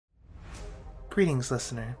Greetings,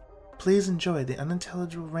 listener. Please enjoy the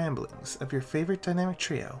unintelligible ramblings of your favorite dynamic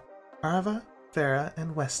trio, Arva, Farah,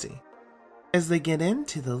 and Westy, as they get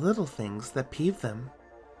into the little things that peeve them.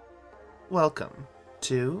 Welcome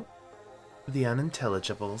to the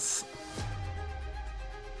Unintelligibles.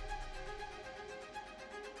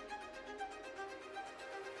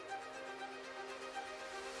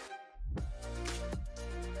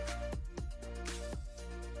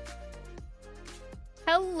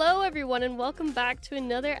 Hello everyone and welcome back to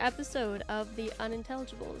another episode of The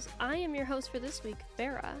Unintelligibles. I am your host for this week,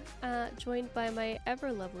 Farah, joined by my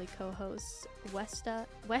ever-lovely co-hosts,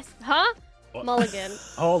 Mulligan.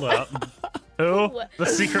 Hold up. Who? The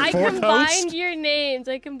secret fourth host?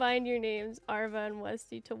 I combined your names, Arva and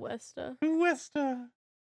Westy, to Westa. Westa.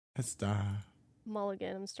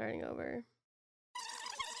 Mulligan, I'm starting over.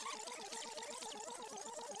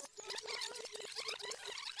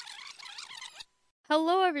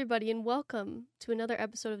 Hello, everybody, and welcome to another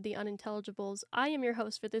episode of The Unintelligibles. I am your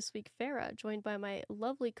host for this week, Farah, joined by my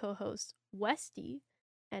lovely co-hosts, Westy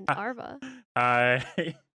and Arva.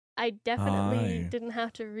 Hi. I definitely didn't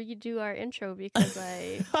have to redo our intro because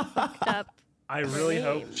I fucked up. I really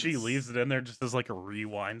hope she leaves it in there just as like a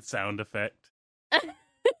rewind sound effect.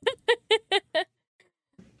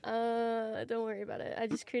 Don't worry about it. I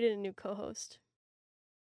just created a new co-host.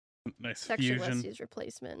 Nice It's actually fusion. Westy's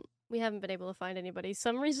replacement. We haven't been able to find anybody.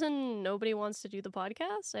 Some reason nobody wants to do the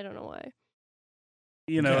podcast. I don't know why.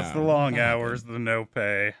 You know, it's the long hours, the no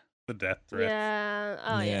pay, the death threats. Yeah.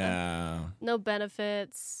 Oh yeah. No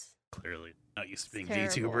benefits. Clearly not used to being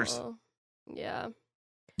Terrible. VTubers. Yeah.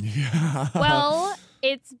 Yeah. Well,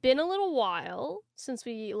 it's been a little while since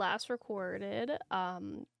we last recorded.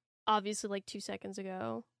 Obviously like 2 seconds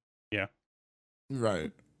ago. Yeah.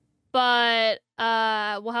 Right. But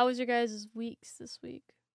well, how was your guys' weeks this week?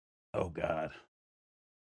 Oh God.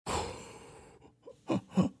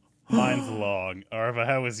 Mine's long. Arva,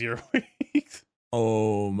 how was your week?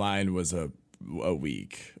 Oh, mine was a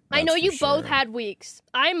week. I know you for both sure. had weeks.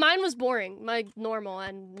 Mine was boring, like normal,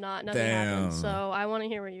 and nothing happened. Damn. So I want to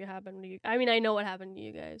hear what happened to you. I mean, I know what happened to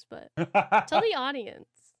you guys, but tell the audience.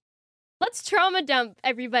 Let's trauma dump,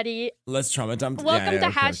 everybody. Let's trauma dump. Welcome to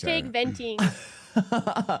okay. venting.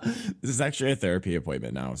 This is actually a therapy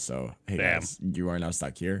appointment now, so hey guys, you are now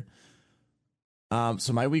stuck here.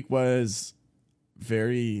 So my week was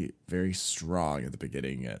very, very strong at the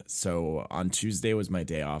beginning. So on Tuesday was my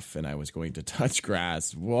day off and I was going to touch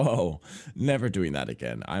grass. Whoa, never doing that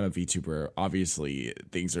again. I'm a VTuber. Obviously,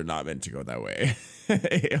 things are not meant to go that way.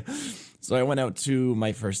 So I went out to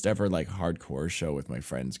my first ever like hardcore show with my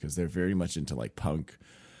friends because they're very much into like punk,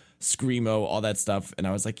 screamo, all that stuff. And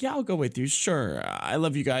I was like, yeah, I'll go with you. Sure. I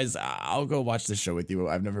love you guys. I'll go watch the show with you.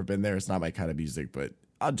 I've never been there. It's not my kind of music, but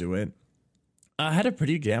I'll do it. I had a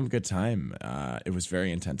pretty damn good time. It was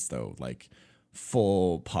very intense, though. Like,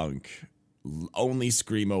 full punk. Only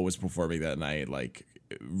screamo was performing that night. Like,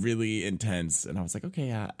 really intense. And I was like, okay,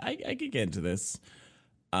 yeah, I could get into this.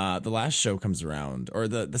 The last show comes around, or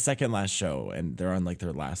the second last show, and they're on, like,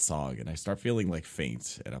 their last song. And I start feeling, like,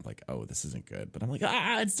 faint. And I'm like, oh, this isn't good. But I'm like,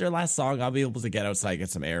 it's their last song. I'll be able to get outside, get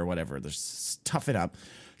some air, whatever. Just tough it up.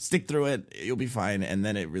 Stick through it. You'll be fine. And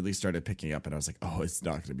then it really started picking up. And I was like, oh, it's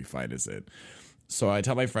not going to be fine, is it? So I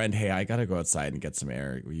tell my friend, hey, I got to go outside and get some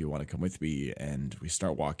air. You want to come with me? And we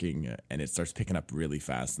start walking and it starts picking up really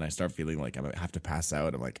fast. And I start feeling like I have to pass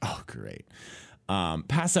out. I'm like, oh, great.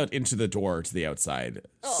 Pass out into the door to the outside,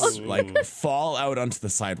 like fall out onto the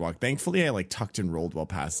sidewalk. Thankfully, I like tucked and rolled while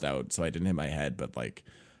passed out. So I didn't hit my head, but like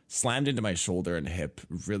slammed into my shoulder and hip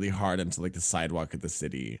really hard into like the sidewalk of the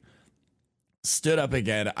city. Stood up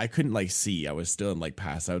again. I couldn't like see. I was still in like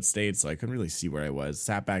pass out state, so I couldn't really see where I was.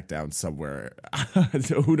 Sat back down somewhere,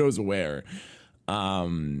 who knows where.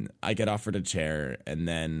 I get offered a chair, and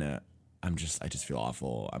then I just feel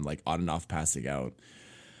awful. I'm like on and off passing out,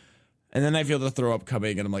 and then I feel the throw up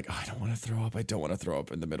coming, and I'm like, oh, I don't want to throw up. I don't want to throw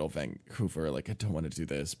up in the middle of Vancouver. Like I don't want to do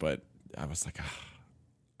this, but I was like,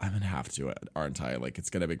 I'm gonna have to, aren't I? Like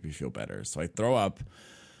it's gonna make me feel better. So I throw up.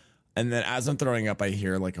 And then as I'm throwing up, I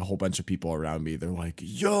hear like a whole bunch of people around me. They're like,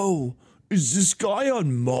 yo, is this guy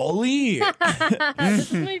on Molly? This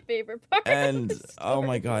is my favorite part. And oh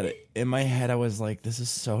my God, in my head, I was like, this is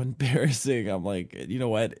so embarrassing. I'm like, you know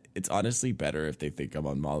what? It's honestly better if they think I'm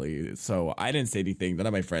on Molly. So I didn't say anything. None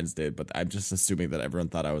of my friends did, but I'm just assuming that everyone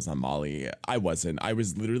thought I was on Molly. I wasn't. I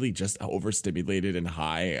was literally just overstimulated and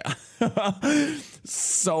high.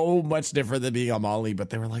 So much different than being on Molly.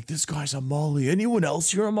 But they were like, this guy's on Molly. Anyone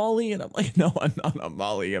else here on Molly? And I'm like, no, I'm not on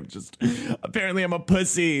Molly. Apparently I'm a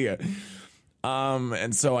pussy.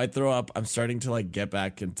 And so I throw up. I'm starting to like get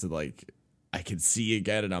back into like I can see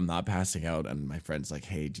again and I'm not passing out. And my friend's like,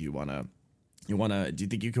 hey, do you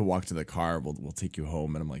think you could walk to the car? We'll take you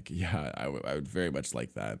home. And I'm like, yeah, I would very much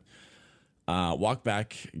like that. Walk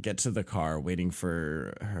back, get to the car, waiting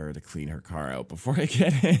for her to clean her car out before I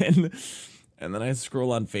get in. And then I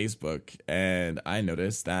scroll on Facebook and I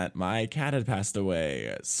notice that my cat had passed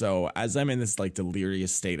away. So as I'm in this like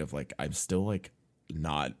delirious state of like, I'm still like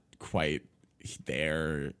not quite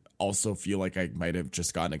there. Also feel like I might have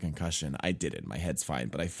just gotten a concussion. I didn't. My head's fine,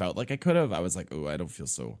 but I felt like I could have. I was like, oh, I don't feel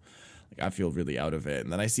so. Like, I feel really out of it.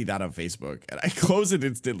 And then I see that on Facebook and I close it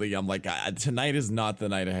instantly. I'm like, tonight is not the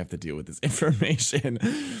night I have to deal with this information.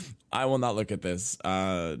 I will not look at this.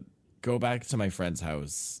 Go back to my friend's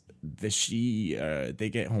house. They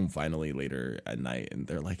get home finally later at night and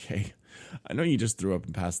they're like, hey, I know you just threw up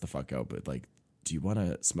and passed the fuck out, but like, do you want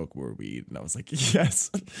to smoke more weed? And I was like,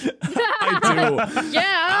 yes, I do.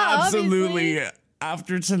 Yeah, absolutely. Obviously.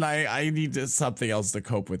 After tonight, I need something else to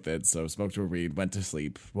cope with it. So smoked more weed, went to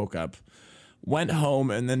sleep, woke up, went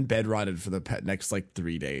home, and then bed rotted for the next like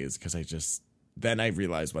 3 days because then I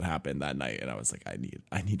realized what happened that night, and I was like, I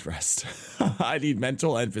need rest. I need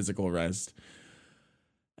mental and physical rest.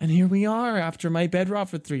 And here we are after my bed rot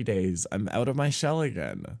for 3 days. I'm out of my shell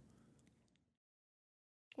again.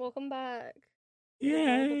 Welcome back.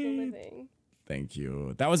 Yay. Thank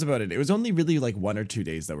you. That was about it. It was only really like 1 or 2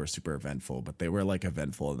 days that were super eventful, but they were like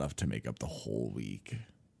eventful enough to make up the whole week.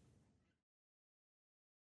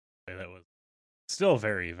 That was still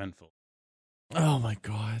very eventful. Oh my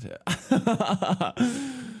God. That's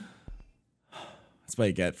what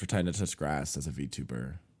I get for trying to touch grass as a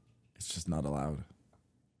VTuber. It's just not allowed.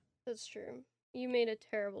 That's true. You made a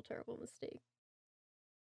terrible, terrible mistake.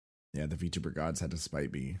 Yeah, the VTuber gods had to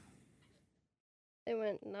spite me. They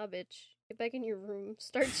went, nah, bitch. Get back in your room.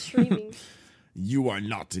 Start streaming. You are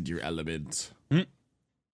not in your element.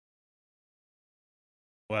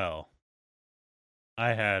 Well,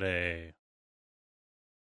 I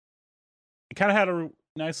kind of had a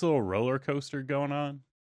nice little roller coaster going on.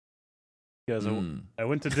 Because I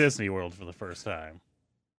went to Disney World for the first time.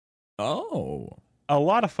 Oh. A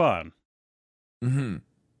lot of fun. Mm-hmm.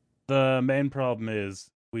 The main problem is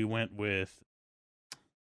we went with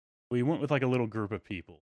like a little group of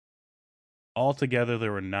people. Altogether,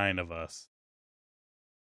 there were 9 of us,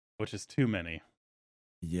 which is too many.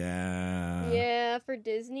 Yeah. Yeah, for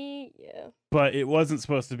Disney, yeah. But it wasn't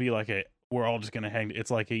supposed to be like we're all just going to hang.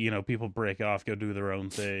 It's like people break off, go do their own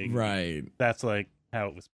thing. Right. That's like how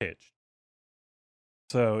it was pitched.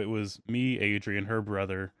 So it was me, Adrian, her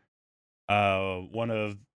brother, one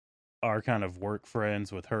of our kind of work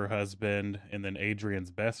friends with her husband, and then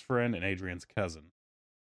Adrian's best friend and Adrian's cousin.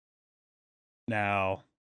 Now,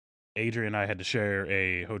 Adrian and I had to share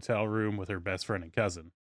a hotel room with her best friend and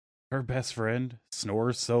cousin. Her best friend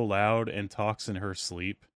snores so loud and talks in her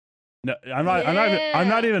sleep. No, I'm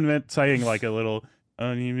not even saying like a little.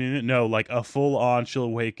 No, like a full on. She'll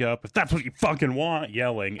wake up if that's what you fucking want,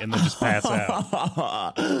 yelling, and then just pass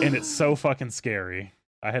out. And it's so fucking scary.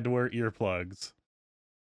 I had to wear earplugs.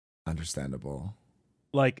 Understandable.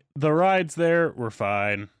 Like the rides there were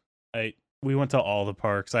fine. We went to all the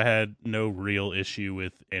parks. I had no real issue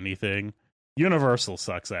with anything. Universal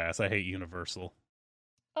sucks ass. I hate Universal.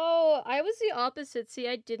 Oh, I was the opposite. See,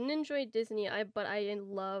 I didn't enjoy Disney, but I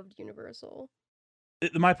loved Universal.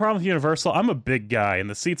 My problem with Universal, I'm a big guy, and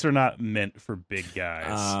the seats are not meant for big guys.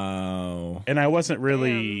 Oh. And I wasn't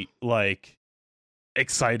really, like,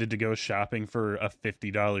 excited to go shopping for a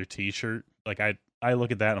 $50 t-shirt. Like, I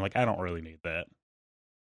look at that, and I'm like, I don't really need that.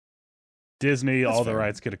 Disney, all the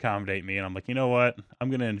rides could accommodate me, and I'm like, you know what? I'm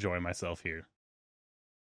going to enjoy myself here.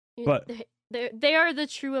 But they are the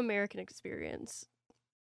true American experience.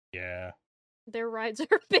 Yeah. Their rides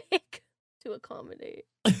are big to accommodate.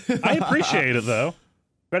 I appreciate it, though.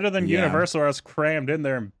 Better than Universal, where I was crammed in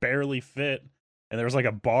there and barely fit, and there was like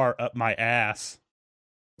a bar up my ass.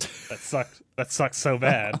 That sucked. That sucks so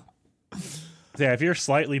bad. Yeah, if you're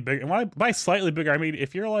slightly bigger, and by slightly bigger, I mean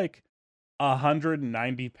if you're like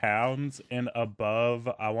 190 pounds and above,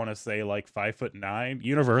 I want to say like 5'9",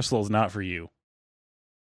 Universal is not for you.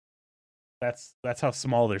 That's how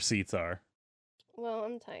small their seats are. Well,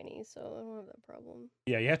 I'm tiny, so I don't have that problem.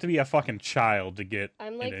 Yeah, you have to be a fucking child to get.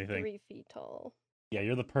 I'm like anything. 3 feet tall. Yeah,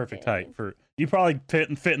 you're the perfect height for. You probably fit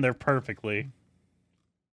in there perfectly.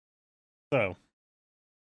 So,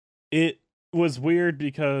 it was weird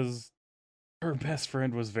because her best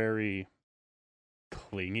friend was very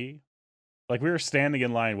clingy. Like, we were standing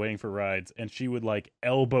in line waiting for rides, and she would, like,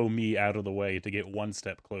 elbow me out of the way to get one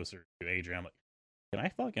step closer to Adrian. I'm like, can I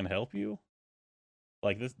fucking help you?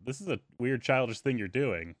 Like, this is a weird childish thing you're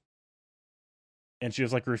doing. and she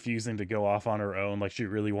was like refusing to go off on her own. Like she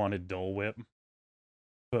really wanted Dole Whip,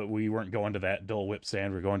 but we weren't going to that Dole Whip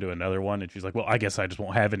stand. We're going to another one, and she's like, "Well, I guess I just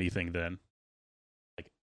won't have anything then." Like,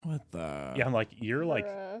 What the? yeah, I'm like, Bruh. you're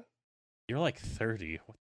like 30.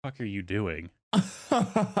 What the fuck are you doing?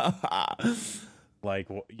 Like,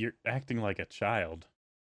 you're acting like a child.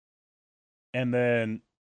 And then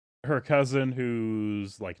her cousin,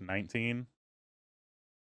 who's like 19,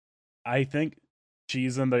 I think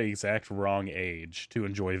she's in the exact wrong age to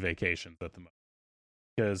enjoy vacations at the moment.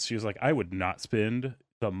 Because she's like, I would not spend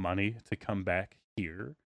the money to come back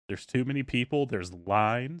here. There's too many people. There's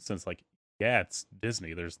lines. And it's like, yeah, it's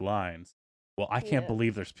Disney. There's lines. Well, I can't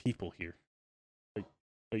believe there's people here. Like,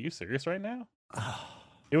 are you serious right now?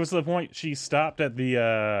 It was to the point she stopped at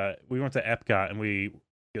the, we went to Epcot and we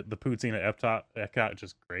get the poutine at Epcot, which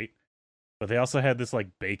is great. But they also had this like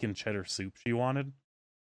bacon cheddar soup she wanted.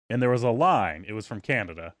 And there was a line. It was from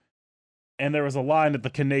Canada. And there was a line at the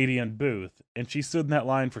Canadian booth. And she stood in that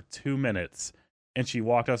line for 2 minutes. And she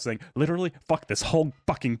walked out saying, literally, fuck this whole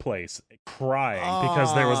fucking place. Crying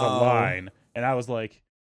because there was a line. And I was like,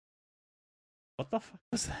 what the fuck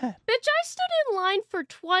was that? Bitch, I stood in line for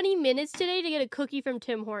 20 minutes today to get a cookie from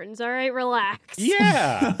Tim Hortons. All right, relax.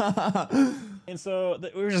 Yeah. And so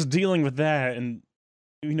we were just dealing with that. And,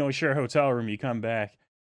 you know, we share a hotel room. You come back.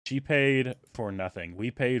 She paid for nothing. We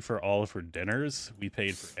paid for all of her dinners. We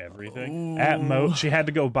paid for everything. Ooh. At most, she had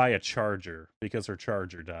to go buy a charger because her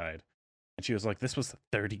charger died. And she was like, this was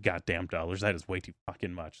 $30 goddamn dollars. That is way too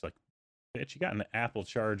fucking much. Like, bitch, you got an Apple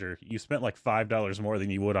charger. You spent like $5 more than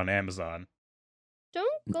you would on Amazon.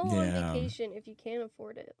 Don't go on Yeah. vacation if you can't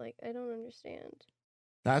afford it. Like, I don't understand.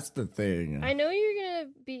 That's the thing. I know you're gonna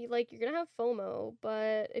be, like, you're gonna have FOMO,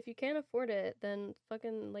 but if you can't afford it, then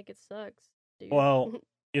fucking, like, it sucks, dude. Well,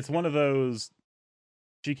 it's one of those,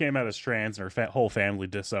 she came out as trans and her whole family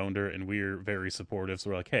disowned her, and we're very supportive.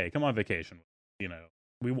 So we're like, hey, come on vacation. You know,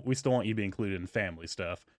 we still want you to be included in family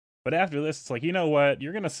stuff. But after this, it's like, you know what?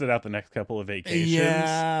 You're going to sit out the next couple of vacations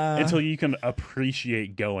until you can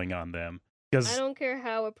appreciate going on them. I don't care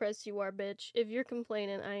how oppressed you are, bitch. If you're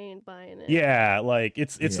complaining, I ain't buying it. Yeah, like,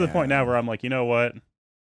 it's to the point now where I'm like, you know what?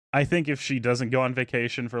 I think if she doesn't go on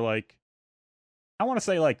vacation for, like, I want to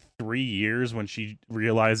say, like, 3 years, when she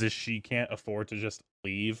realizes she can't afford to just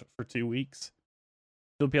leave for 2 weeks,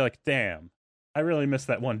 she'll be like, damn, I really missed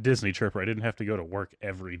that one Disney trip where I didn't have to go to work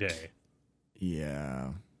every day. Yeah.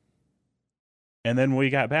 And then when we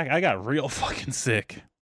got back, I got real fucking sick.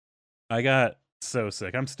 I got so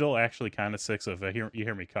sick. I'm still actually kind of sick, so if you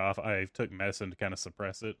hear me cough, I took medicine to kind of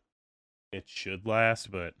suppress it. It should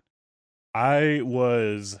last, but I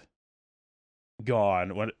was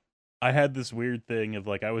gone. When I had this weird thing of,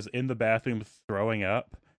 like, I was in the bathroom throwing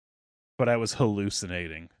up, but I was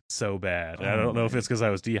hallucinating so bad. And I don't know if it's because I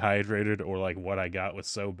was dehydrated or, like, what I got was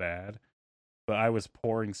so bad. But I was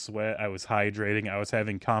pouring sweat. I was hydrating. I was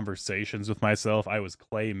having conversations with myself. I was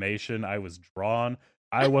claymation. I was drawn.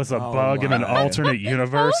 I was a bug in an alternate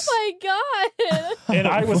universe. Oh my god! And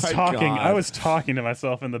I was God. I was talking to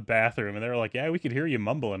myself in the bathroom, and they were like, "Yeah, we could hear you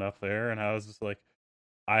mumbling up there." And I was just like,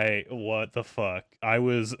 what the fuck? I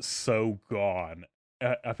was so gone.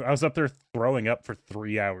 I was up there throwing up for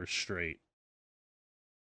 3 hours straight.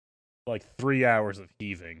 Like 3 hours of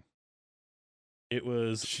heaving. It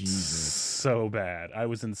was Jesus. so bad. I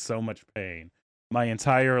was in so much pain. My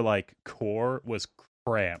entire, like, core was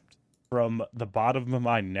cramped. From the bottom of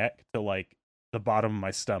my neck to, like, the bottom of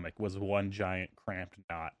my stomach was one giant cramped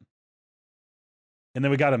knot. And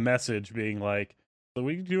then we got a message being like, "Are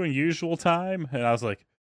we doing usual time?" And I was like,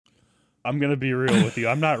 I'm going to be real with you.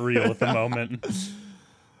 I'm not real at the moment.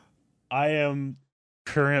 I am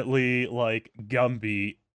currently, like,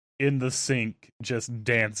 Gumby in the sink just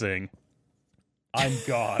dancing. I'm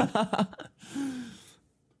gone.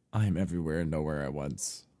 I'm everywhere and nowhere at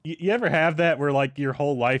once. You ever have that where, like, your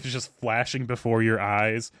whole life is just flashing before your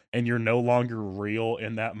eyes and you're no longer real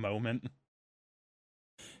in that moment?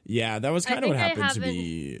 Yeah, that was kind of what happened to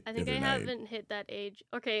me. I think the I other night. haven't hit that age.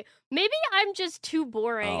 Okay, maybe I'm just too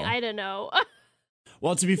boring. Oh. I don't know.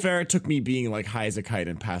 Well, to be fair, it took me being, like, high as a kite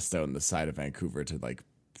and passed out on the side of Vancouver to, like,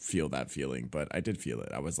 feel that feeling, but I did feel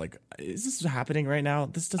it. I was like, is this happening right now?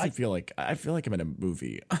 This doesn't feel like, I feel like I'm in a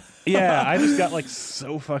movie. Yeah, I just got, like,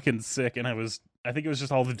 so fucking sick, and I think it was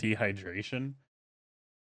just all the dehydration,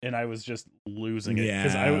 and I was just losing it.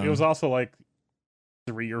 Because it was also, like,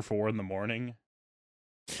 3 or 4 in the morning,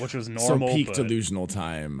 which was normal. So peak but, delusional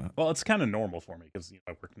time. well, it's kind of normal for me because,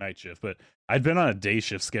 I work night shift, but I'd been on a day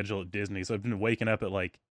shift schedule at Disney, so I've been waking up at,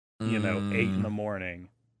 like, 8 in the morning.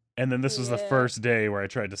 And then this was the first day where I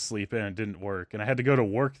tried to sleep in and it didn't work. And I had to go to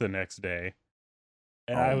work the next day.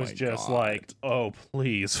 And Oh I was my just God. like, oh,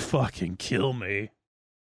 please fucking kill me.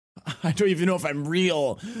 I don't even know if I'm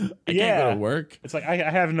real. I can't go to work. It's like, I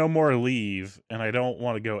have no more leave, and I don't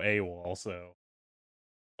want to go AWOL, so.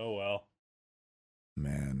 Oh, well.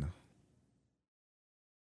 Man.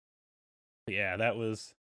 Yeah, that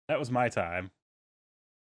was my time.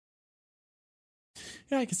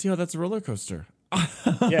 Yeah, I can see how that's a roller coaster.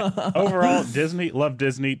 Yeah, overall, Disney, love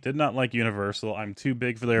Disney, did not like Universal. I'm too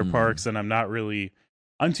big for their parks, and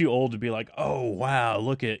I'm too old to be like, oh, wow,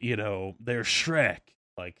 look at, their Shrek.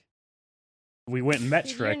 Like, we went and met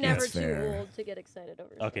You're Shrek. never That's too fair. old to get excited over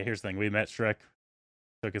Okay, Shrek. here's the thing. We met Shrek,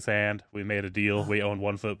 took his hand, we made a deal. We own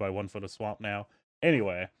 1 foot by 1 foot of swamp now.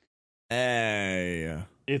 Anyway, Hey.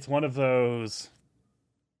 it's one of those,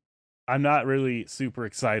 I'm not really super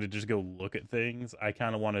excited to just go look at things. I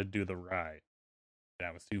kind of want to do the ride.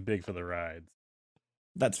 I was too big for the rides.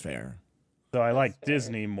 That's fair. So I That's like fair.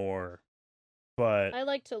 Disney more, but I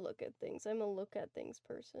like to look at things. I'm a look at things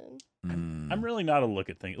person. I'm really not a look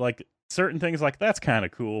at things. Like certain things, like that's kind of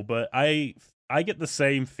cool, but I get the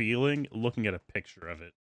same feeling looking at a picture of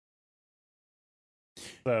it.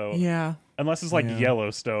 So Yeah. unless it's like Yeah.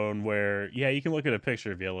 Yellowstone, where you can look at a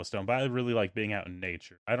picture of Yellowstone, but I really like being out in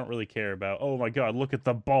nature. I don't really care about, oh my god, look at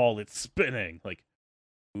the ball, it's spinning. Like,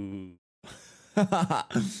 ooh.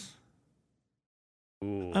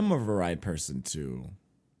 Ooh. I'm a ride person too.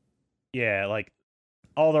 Yeah, like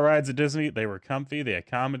all the rides at Disney, they were comfy, they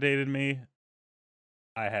accommodated me.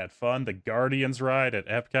 I had fun. The Guardians ride at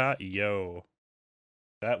Epcot, yo.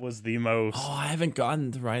 That was the most. Oh, I haven't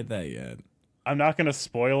gotten to ride that yet. I'm not going to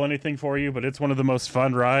spoil anything for you, but it's one of the most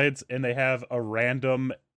fun rides, and they have a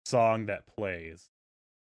random song that plays.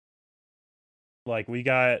 Like, we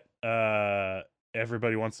got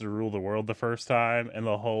Everybody Wants to Rule the World the first time, and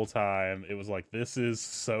the whole time it was like, this is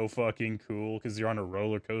so fucking cool, because you're on a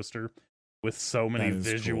roller coaster with so many That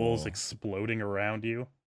is visuals cool. exploding around you.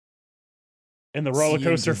 And the roller See, in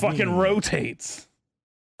coaster fucking Disney- rotates.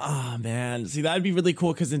 Oh, man. See, that'd be really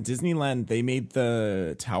cool because in Disneyland, they made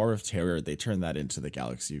the Tower of Terror. They turned that into the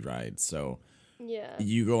Galaxy ride. So Yeah.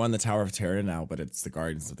 you go on the Tower of Terror now, but it's the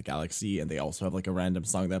Guardians of the Galaxy, and they also have like a random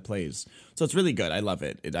song that plays. So it's really good. I love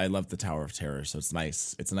it. I love the Tower of Terror. So it's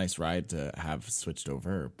nice. It's a nice ride to have switched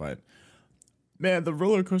over. But man, the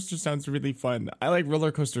roller coaster sounds really fun. I like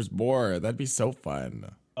roller coasters more. That'd be so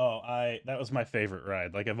fun. Oh, that was my favorite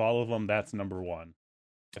ride. Like, of all of them, that's number one.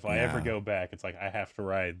 If I ever Yeah. go back, it's like, I have to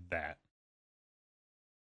ride that.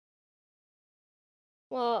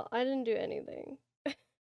 Well, I didn't do anything.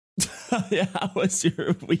 Yeah, how was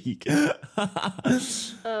your week?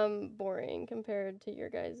 Boring compared to your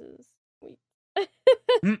guys' week.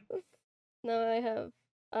 Hmm. No, I have.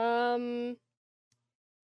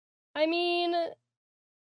 I mean,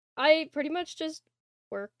 I pretty much just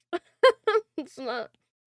worked. It's not.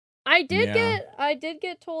 I did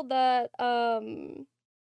get told that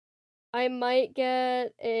I might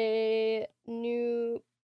get a new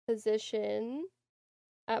position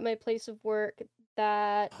at my place of work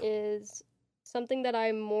that is something that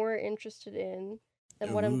I'm more interested in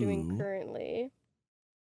than what I'm doing Ooh. currently.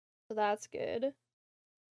 So that's good.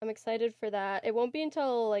 I'm excited for that. It won't be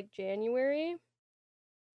until like January.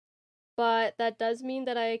 But that does mean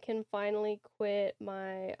that I can finally quit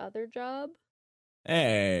my other job,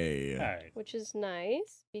 Hey. All right. which is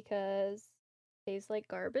nice because it tastes like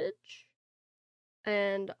garbage.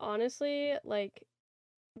 And honestly, like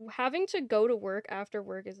having to go to work after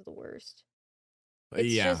work is the worst. It's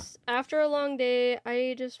Yeah. just after a long day,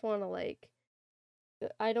 I just want to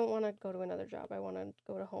I don't want to go to another job. I want to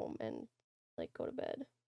go to home and go to bed.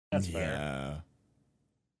 That's fair. Yeah.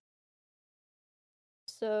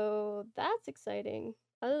 So that's exciting.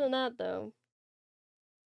 Other than that, though,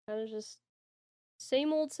 kind of just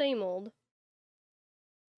same old, same old.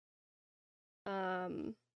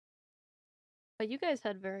 But you guys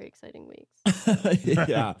had very exciting weeks.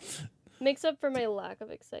 Yeah. Makes up for my lack of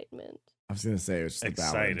excitement. I was gonna say it's the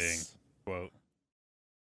Exciting. balance. Quote.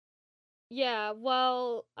 Yeah,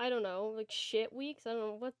 well, I don't know, like shit weeks. I don't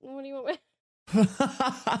know what do you want?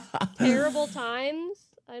 Terrible times.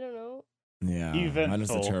 I don't know. Yeah. Mine was the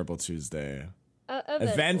Eventful. terrible Tuesday.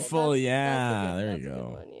 Eventful. Yeah. That's There a you good go.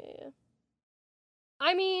 one, yeah.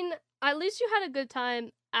 I mean, at least you had a good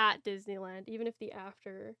time at Disneyland, even if the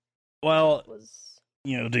after Well, was.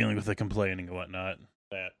 dealing with the complaining and whatnot.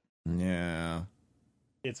 That Yeah.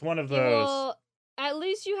 it's one of those. Yeah, well, at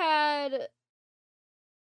least you had.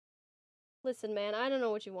 Listen, man, I don't know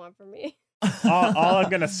what you want from me. all I'm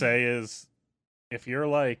gonna say is, if you're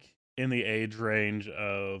like in the age range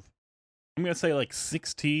of, I'm gonna say like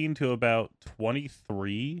 16 to about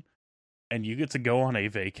 23, and you get to go on a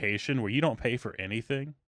vacation where you don't pay for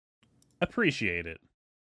anything, appreciate it.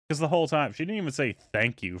 Because the whole time, she didn't even say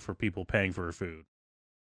thank you for people paying for her food.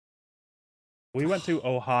 We went to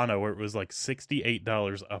Ohana where it was like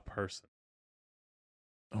 $68 a person.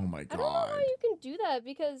 Oh my I don't know god. how you can do that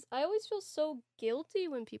because I always feel so guilty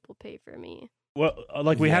when people pay for me. Well,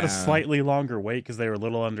 like we had a Yeah. slightly longer wait because they were a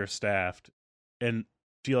little understaffed. And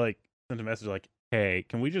she like sent a message like, hey,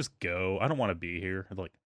 can we just go? I don't want to be here. I'm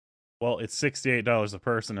like, well, it's $68 a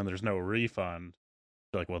person and there's no refund.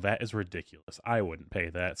 They're like, well, that is ridiculous. I wouldn't pay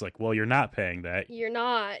that. It's like, well, you're not paying that. You're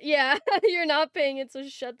not. Yeah, you're not paying it, so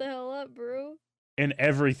shut the hell up, bro. And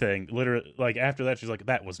everything, literally, like after that, she's like,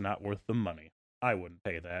 that was not worth the money. I wouldn't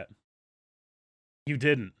pay that. You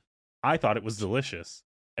didn't. I thought it was delicious.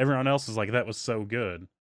 Everyone else was like, that was so good.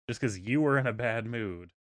 Just because you were in a bad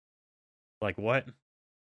mood. Like, what?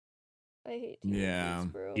 I hate Yeah.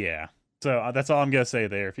 teenagers, bro. Yeah. So that's all I'm going to say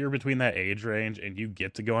there. If you're between that age range and you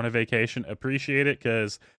get to go on a vacation, appreciate it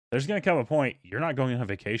because there's going to come a point you're not going on a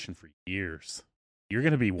vacation for years. You're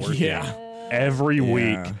going to be working every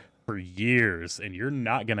week for years and you're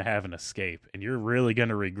not going to have an escape and you're really going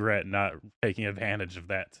to regret not taking advantage of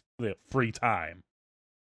that free time.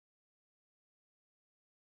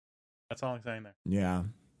 That's all I'm saying there. Yeah.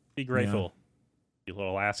 Be grateful, you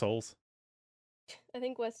little assholes. I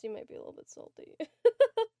think Westy might be a little bit salty.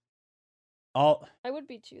 I would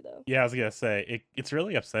be too, though. Yeah, I was gonna say it's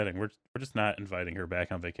really upsetting. We're just not inviting her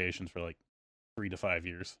back on vacations for like 3 to 5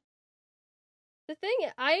 years. The thing,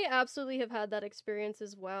 I absolutely have had that experience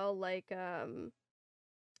as well. Like,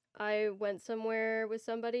 I went somewhere with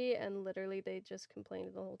somebody and literally they just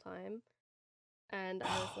complained the whole time. And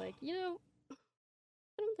I was like, I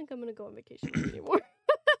don't think I'm gonna go on vacation with you anymore.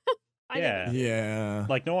 Yeah.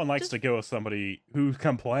 Like no one likes to go with somebody who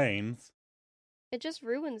complains. It just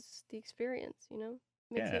ruins the experience,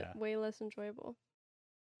 Makes it way less enjoyable.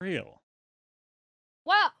 Real.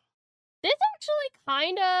 Wow. This actually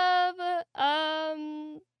kind of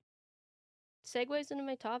segues into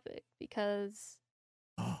my topic because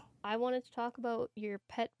I wanted to talk about your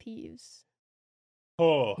pet peeves.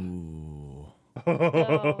 Oh. Ooh.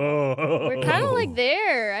 We're kind of like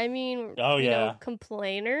there. I mean,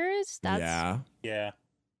 complainers. That's yeah.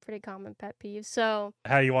 pretty common pet peeves. So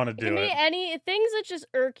how you want to do it? Any things that just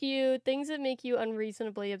irk you, things that make you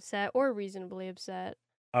unreasonably upset or reasonably upset.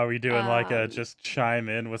 Are we doing like a just chime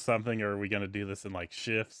in with something, or are we gonna do this in like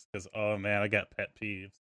shifts? Because oh man, I got pet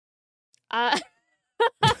peeves.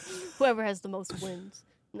 Whoever has the most wins.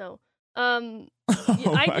 No. You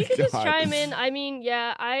could just chime in. I mean,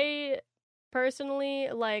 yeah, I personally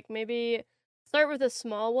like maybe start with a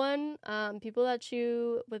small one. People that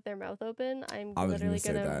chew with their mouth open, I'm literally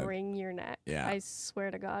gonna wring your neck. Yeah. I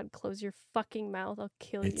swear to God, close your fucking mouth. I'll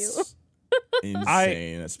kill you.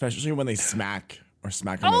 Insane, especially when they smack on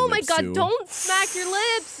oh their my lips God, too. don't smack your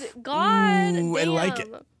lips. God, Ooh,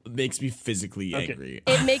 damn. it makes me physically angry.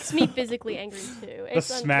 It makes me physically angry too. The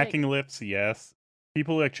smacking lips, yes.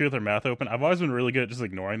 People who chew with their mouth open. I've always been really good at just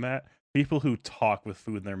ignoring that. People who talk with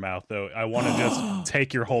food in their mouth, though, I want to just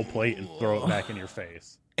take your whole plate and throw it back in your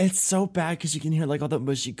face. It's so bad because you can hear like all the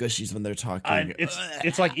mushy gushies when they're talking.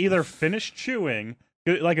 It's like either finish chewing.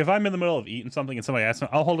 Like if I'm in the middle of eating something and somebody asks me,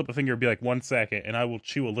 I'll hold up a finger and be like 1 second, and I will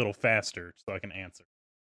chew a little faster so I can answer.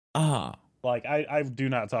 Like I do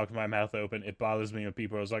not talk with my mouth open. It bothers me when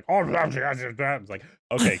people are like, oh, it's like,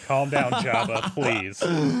 okay, calm down, Jabba, please.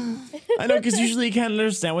 I know, because usually you can't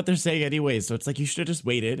understand what they're saying anyways. So it's like you should have just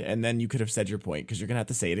waited, and then you could have said your point because you're gonna have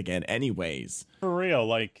to say it again anyways. For real,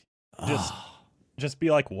 like just be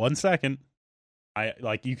like 1 second. I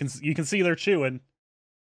like you can see they're chewing.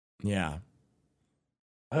 Yeah.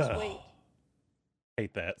 Just wait.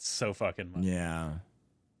 Hate that so fucking much. Yeah.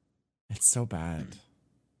 It's so bad.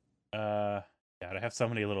 God, I have so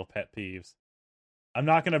many little pet peeves. I'm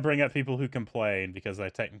not going to bring up people who complain because I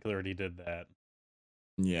technically already did that.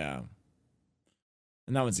 Yeah.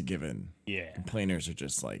 And that was a given. Yeah. Complainers are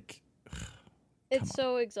just like... It's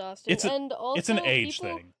so exhausting. And also it's an age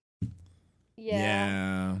thing.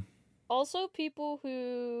 Yeah. Also people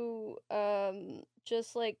who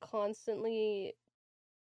just like constantly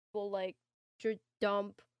will like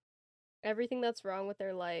dump everything that's wrong with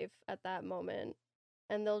their life at that moment.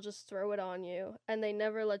 And they'll just throw it on you, and they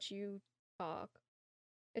never let you talk.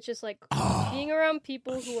 It's just like being around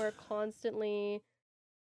people who are constantly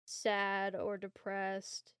sad or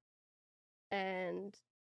depressed, and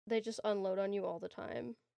they just unload on you all the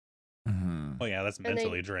time. Mm-hmm. Oh yeah, that's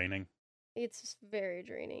mentally draining. It's very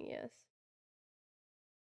draining, yes.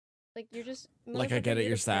 Like you're just like I get it,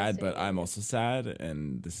 you're sad, but I'm also sad,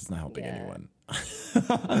 and this is not helping anyone.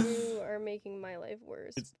 You are making my life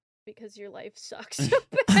worse. because your life sucks so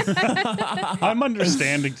bad. I'm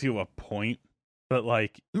understanding to a point, but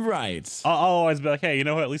like, Right. I'll always be like, hey, you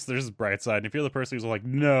know what? At least there's a bright side. And if you're the person who's like,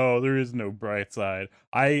 no, there is no bright side,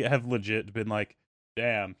 I have legit been like,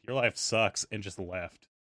 damn, your life sucks, and just left.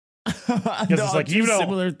 No, it's like, you know,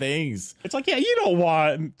 similar things. It's like, yeah, you don't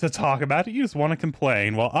want to talk about it. You just want to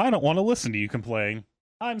complain. Well, I don't want to listen to you complain.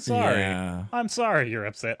 I'm sorry. Yeah. I'm sorry you're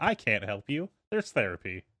upset. I can't help you. There's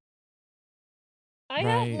therapy. I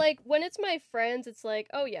have, like, when it's my friends, it's like,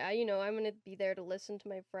 oh yeah, you know, I'm gonna be there to listen to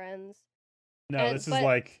my friends. No, this is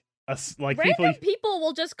like random people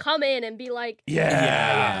will just come in and be like,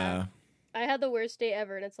 yeah. I had the worst day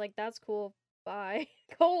ever, and it's like, that's cool. Bye.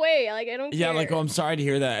 Go away. Like, I don't care. Yeah, like, oh, I'm sorry to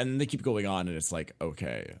hear that. And they keep going on, and it's like,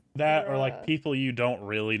 okay. That, or like people you don't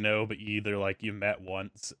really know, but you either like you met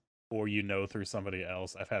once or you know through somebody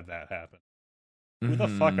else. I've had that happen. Who the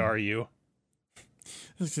fuck are you?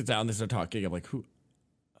 They sit down, they start talking. I'm like, who?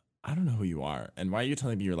 I don't know who you are. And why are you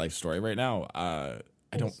telling me your life story right now? I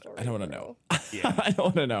don't want to know. Yeah. I don't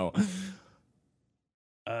want to know.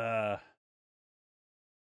 A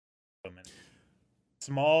minute.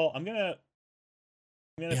 Small. I'm gonna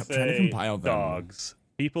say trying to compile them. dogs.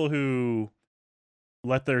 People who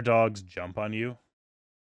let their dogs jump on you,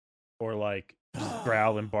 or like just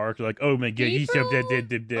growl and bark. Like, oh my god, you so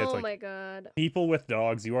did. Oh like, my god. People with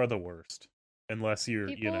dogs, you are the worst. Unless you're,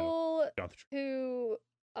 people who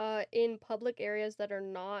in public areas that are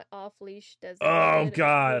not off leash designated. Oh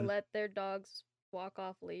god. Let their dogs walk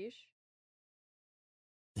off leash.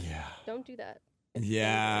 Yeah. Don't do that.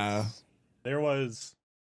 Yeah. There was,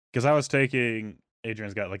 because I was taking,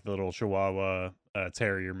 Adrian's got like the little Chihuahua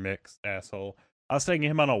terrier mix asshole. I was taking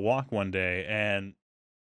him on a walk one day, and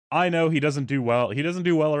I know he doesn't do well. He doesn't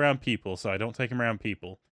do well around people, so I don't take him around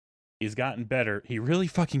people. He's gotten better. He really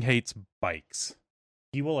fucking hates bikes.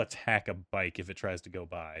 He will attack a bike if it tries to go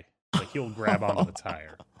by. Like, he'll grab onto the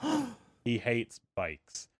tire. He hates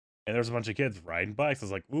bikes. And there's a bunch of kids riding bikes. I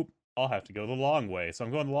was like, oop, I'll have to go the long way. So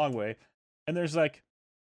I'm going the long way. And there's like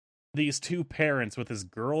these two parents with this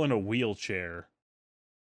girl in a wheelchair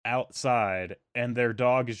outside, and their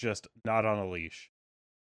dog is just not on a leash.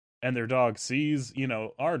 And their dog sees,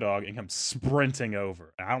 our dog and comes sprinting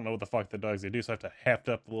over. I don't know what the fuck the dog's gonna do, so I have to heft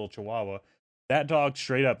up the little Chihuahua. That dog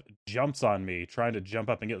straight up jumps on me, trying to jump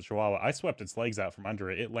up and get the Chihuahua. I swept its legs out from under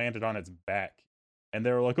it. It landed on its back. And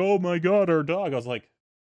they were like, oh my god, our dog. I was like,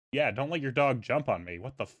 yeah, don't let your dog jump on me.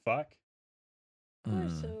 What the fuck? You're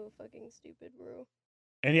so fucking stupid, bro.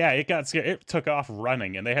 And yeah, it got scared. It took off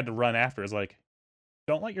running, and they had to run after. It's like,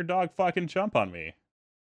 don't let your dog fucking jump on me.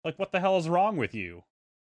 Like, what the hell is wrong with you?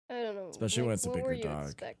 I don't know. Especially when it's a bigger what were you dog.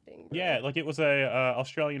 expecting, bro? Yeah, like it was a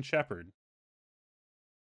Australian Shepherd.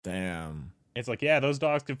 Damn. It's like, yeah, those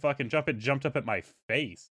dogs can fucking jump. It jumped up at my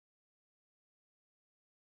face.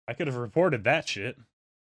 I could have reported that shit.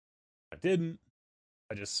 I didn't.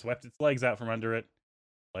 I just swept its legs out from under it,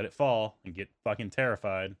 let it fall, and get fucking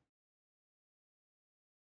terrified.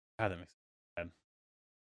 God, that makes me sad.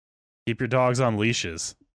 Keep your dogs on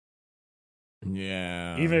leashes.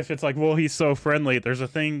 Yeah. Even if it's like, well, he's so friendly. There's a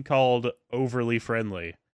thing called overly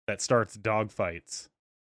friendly that starts dog fights.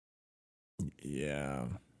 Yeah.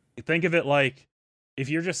 Think of it like if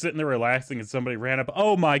you're just sitting there relaxing and somebody ran up,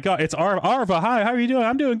 oh my god, it's Arva. Hi, how are you doing?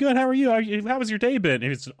 I'm doing good. How are you? How was your day been?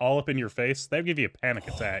 If it's all up in your face, they would give you a panic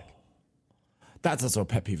attack. That's also a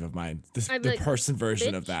pet peeve of mine. The like, person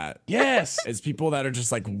version bitch. of that. Yes. It's people that are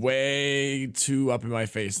just like way too up in my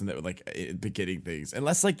face and that like beginning things.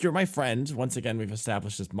 Unless like you're my friend. Once again, we've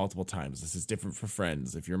established this multiple times. This is different for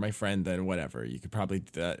friends. If you're my friend, then whatever. You could probably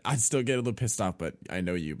I'd still get a little pissed off, but I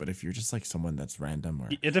know you. But if you're just like someone that's random or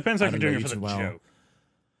it depends if you're doing it for the joke.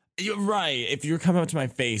 You're right. If you're coming up to my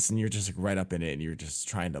face and you're just like right up in it and you're just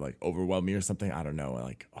trying to like overwhelm me or something, I don't know.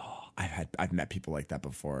 Like, oh, I've met people like that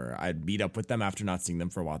before. I'd meet up with them after not seeing them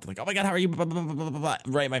for a while. They're like, oh my god, how are you? Blah, blah, blah, blah, blah, blah.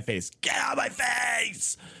 Right in my face. Get out of my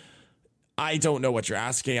face. I don't know what you're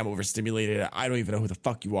asking. I'm overstimulated. I don't even know who the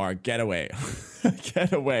fuck you are. Get away.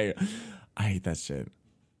 Get away. I hate that shit.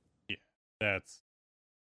 Yeah, that's.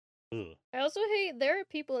 Ugh. I also hate there are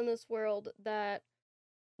people in this world that,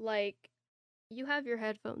 like, you have your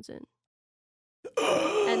headphones in,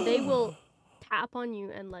 and they will tap on you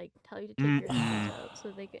and like tell you to take your headphones out so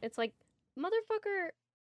they can. It's like, motherfucker,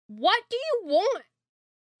 what do you want?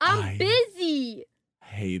 I'm busy.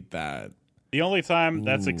 Hate that. The only time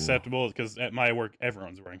that's acceptable is because at my work,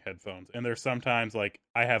 everyone's wearing headphones. And there's sometimes, like,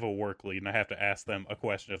 I have a work lead and I have to ask them a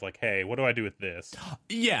question of, like, hey, what do I do with this?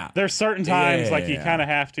 Yeah. There's certain times, like, you kind of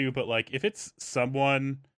have to, but, like, if it's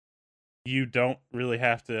someone you don't really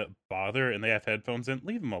have to bother and they have headphones in,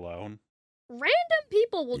 leave them alone. random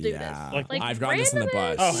people will do Yeah. this. Like, I've gotten this on the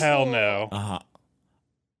random bus. Oh, hell people- no.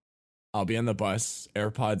 I'll be on the bus,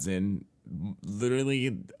 AirPods in,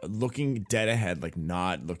 literally looking dead ahead, like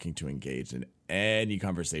not looking to engage in any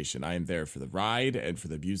conversation. I am there for the ride and for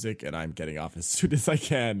the music, and I'm getting off as soon as I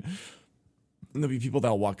can. And there'll be people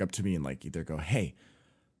that'll walk up to me and like either go, hey,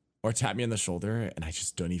 or tap me on the shoulder, and I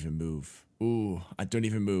just don't even move. Ooh, I don't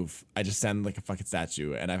even move. I just stand like a fucking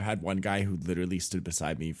statue. And I've had one guy who literally stood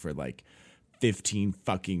beside me for like 15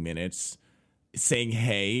 fucking minutes saying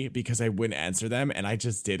hey because I wouldn't answer them, and I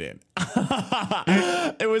just didn't.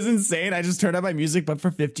 It was insane. I just turned on my music, but for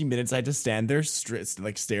 15 minutes I just stand there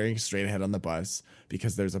like staring straight ahead on the bus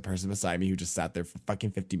because there's a person beside me who just sat there for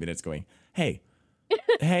fucking 50 minutes going, hey,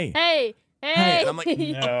 hey, Hey. and I'm like,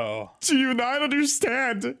 No. do you not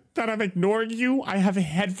understand that I'm ignoring you? I have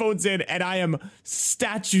headphones in and I am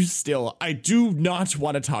statue still. I do not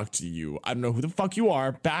want to talk to you. I don't know who the fuck you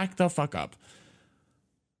are. Back the fuck up.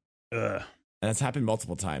 Ugh. And it's happened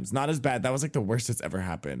multiple times. Not as bad. That was like the worst that's ever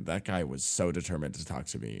happened. That guy was so determined to talk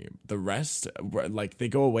to me. The rest, like, they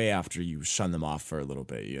go away after you shun them off for a little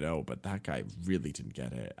bit, you know? But that guy really didn't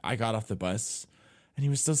get it. I got off the bus and he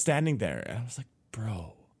was still standing there. And I was like,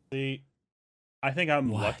 bro. See, I think I'm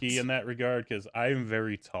What? lucky in that regard because I'm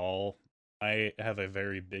very tall. I have a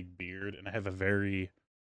very big beard and I have a very,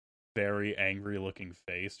 very angry looking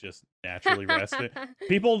face, just naturally rested.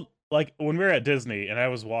 People, like, when we were at Disney and I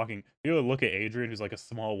was walking, people would look at Adrian, who's like a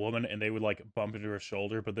small woman, and they would like bump into her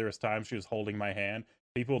shoulder, but there was times she was holding my hand.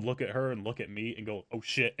 People would look at her and look at me and go, oh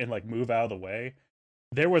shit, and like move out of the way.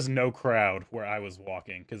 There was no crowd where I was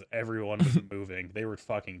walking because everyone was moving. They were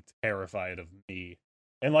fucking terrified of me.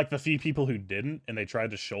 And like the few people who didn't and they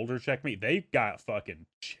tried to shoulder check me, they got fucking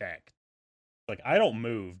checked. Like, I don't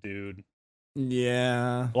move, dude.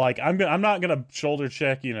 Yeah. Like, I'm not gonna shoulder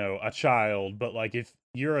check, you know, a child, but like if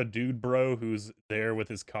you're a dude bro who's there with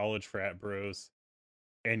his college frat bros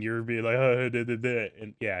and you're being like, oh,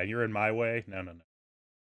 and yeah, you're in my way. No.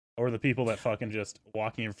 Or the people that fucking just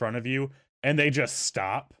walking in front of you and they just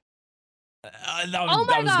stop. Oh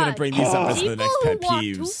my I was God. gonna bring these up as the People next who pet walk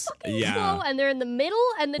too peeves. fucking Yeah. slow and they're in the middle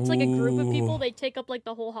and it's like a group of people. Ooh. They take up like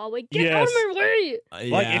the whole hallway. Get out of Yes. my way!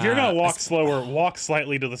 Like, if you're gonna Yeah. walk slower, walk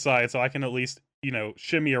slightly to the side so I can at least, you know,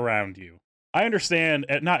 shimmy around you. I understand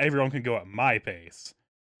not everyone can go at my pace,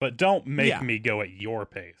 but don't make Yeah. me go at your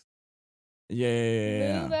pace.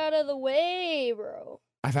 Yeah. Move out of the way, bro.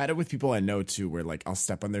 I've had it with people I know too, where like I'll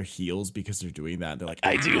step on their heels because they're doing that. They're like,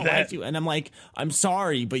 I do "Ow, that." and I'm like, I'm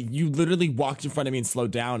sorry, but you literally walked in front of me and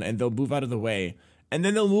slowed down, and they'll move out of the way, and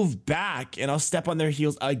then they'll move back, and I'll step on their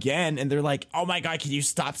heels again, and they're like, oh my God, can you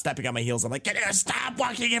stop stepping on my heels? I'm like, can you stop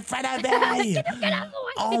walking in front of me? Get out of the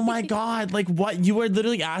way! Oh my God, like what? You are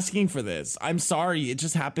literally asking for this. I'm sorry, it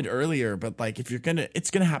just happened earlier, but like if you're gonna,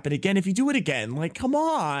 it's gonna happen again if you do it again. Like, come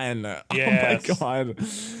on. Yes. Oh my God.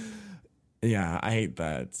 Yeah, I hate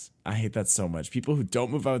that. I hate that so much. People who don't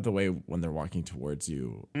move out of the way when they're walking towards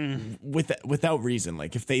you without reason.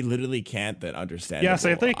 Like if they literally can't, then understand. Yeah, so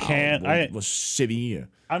if they can't, we'll shimmy.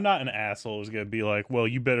 I'm not an asshole who's gonna be like, well,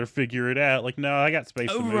 you better figure it out. Like, no, I got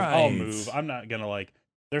space to move. I'll Right. move. I'm not gonna like,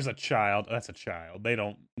 there's a child. That's a child. They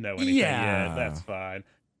don't know anything Yeah. yet. That's fine.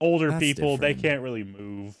 Older That's people, they different. can't really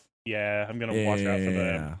move. Yeah, I'm gonna watch out for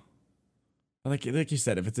them. Like you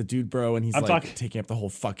said, if it's a dude bro and he's I'm like talking- taking up the whole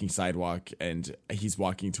fucking sidewalk and he's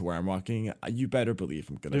walking to where I'm walking, you better believe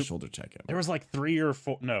I'm gonna Dude, shoulder check him. There was like 3 or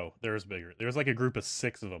 4. No, there was bigger. There was like a group of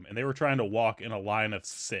 6 of them, and they were trying to walk in a line of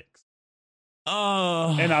 6.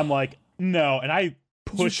 Oh, And I'm like, no. And I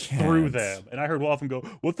pushed through can't. them, and I heard one of them go,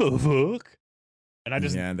 "What the fuck?" And I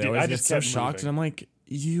just, yeah, they I always get just so kept shocked, moving. and I'm like,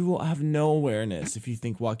 you have no awareness if you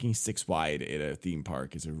think walking 6 wide at a theme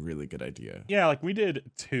park is a really good idea. Yeah, like we did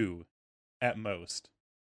 2 at most.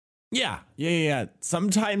 Yeah.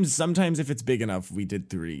 Sometimes if it's big enough, we did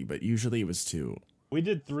 3, but usually it was 2. We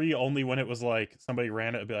did 3 only when it was like somebody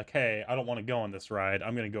ran it and be like, "Hey, I don't want to go on this ride.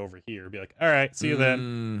 I'm gonna go over here." Be like, "All right, see you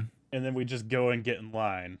then." And then we just go and get in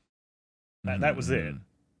line. That was it.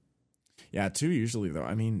 Yeah, 2 usually though.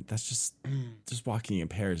 I mean, that's just walking in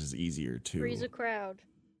pairs is easier too. 3's a crowd.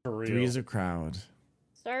 For real. 3 is a crowd.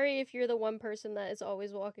 Sorry if you're the one person that is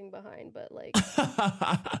always walking behind, but like,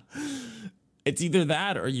 It's either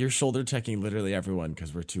that or you're shoulder checking literally everyone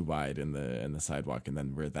because we're too wide in the sidewalk, and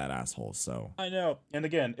then we're that asshole. So I know. And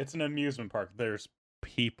again, it's an amusement park. There's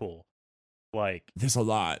people. Like, there's a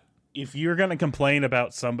lot. if you're gonna complain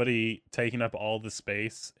about somebody taking up all the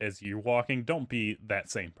space as you're walking, don't be that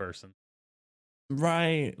same person.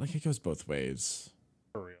 Right. Like it goes both ways.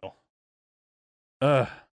 For real. Ugh.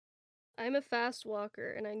 I'm a fast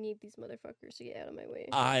walker, and I need these motherfuckers to get out of my way.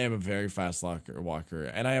 I am a very fast walker,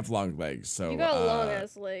 and I have long legs, so You got long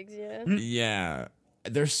ass legs, yeah. Yeah,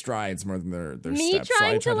 they're strides more than their Me steps.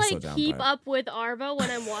 trying So I try to slow like down, keep but up with Arva when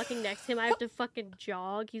I'm walking next to him. I have to fucking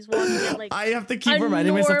jog. He's walking at like I have to keep a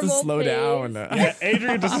reminding myself to normal slow pace. down. Yeah,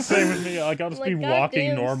 Adrian does the same with me. Like, I'll just Like, be walking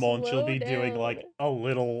goddamn, normal, and she'll slow be doing down. like a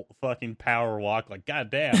little fucking power walk. Like,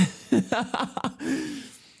 goddamn.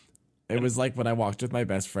 It was like when I walked with my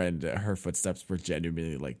best friend, her footsteps were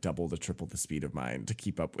genuinely like double to triple the speed of mine to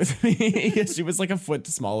keep up with me. She was like a foot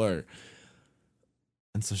smaller.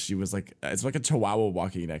 And so she was like, it's like a chihuahua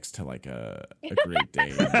walking next to like a Great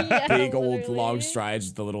Dane. Yeah, Big old literally. long strides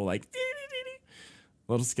with the little like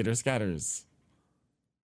little skitter scatters.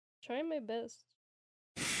 Trying my best.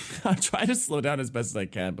 I'm trying to slow down as best as I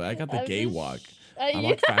can, but I got the I'm gay just- walk. I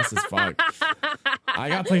walk fast as fuck. I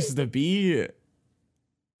got places to be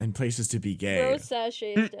and places to be gay. Throw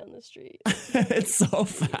sachets down the street. It's so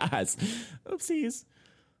fast. Oopsies.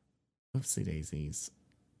 Oopsie daisies.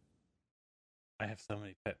 I have so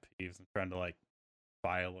many pet peeves. I'm trying to like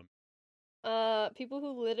file them. People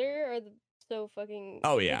who litter are so fucking.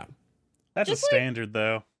 Oh, yeah. That's a Just like- standard,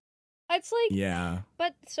 though. It's like, Yeah.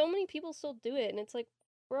 but so many people still do it, and it's like,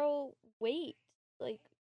 bro, wait, like,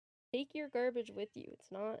 take your garbage with you.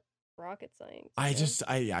 It's not rocket science. I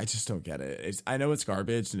you know? just don't get it. I know it's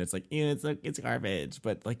garbage and it's like, yeah, it's garbage,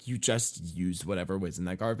 but like you just used whatever was in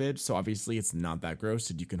that garbage, so obviously it's not that gross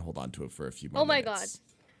and you can hold on to it for a few more Oh my minutes.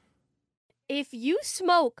 If you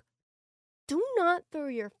smoke, do not throw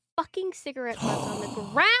your fucking cigarette butts on the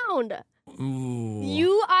ground. Ooh.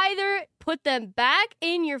 You either put them back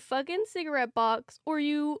in your fucking cigarette box or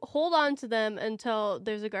you hold on to them until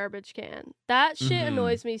there's a garbage can. That shit Mhm.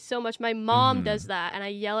 annoys me so much. My mom Mhm. does that, and I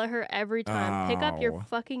yell at her every time. Pick up your Ow.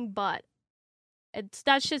 fucking butt.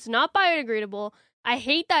 That shit's not biodegradable. I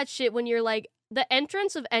hate that shit when you're like the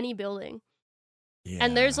entrance of any building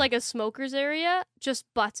and there's Yeah. like a smoker's area, just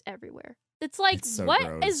butts everywhere. It's like, It's so what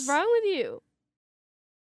gross. is wrong with you?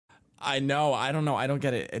 I know. I don't know. I don't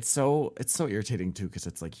get it. It's so irritating too because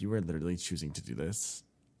it's like you were literally choosing to do this.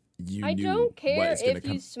 You I knew don't what care is gonna if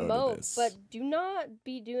come you out of smoke, this. but do not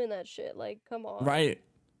be doing that shit. Like, come on. Right.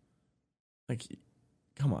 Like,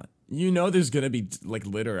 come on. You know there's gonna be like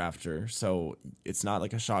litter after, so it's not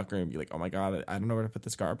like a shocker and be like, oh my god, I don't know where to put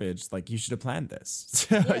this garbage. Like, you should have planned this.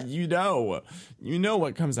 Yeah. You know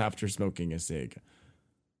what comes after smoking a cig.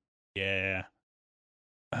 Yeah.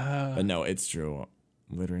 But no, it's true.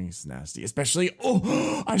 Littering is nasty, especially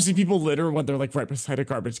I've seen people litter when they're like right beside a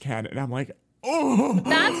garbage can, and I'm like,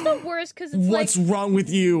 That's the worst because it's what's like, wrong with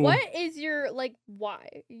you? what is your, like,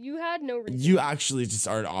 why? You had no reason. You actually just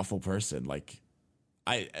are an awful person. Like,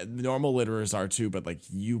 normal litterers are too, but like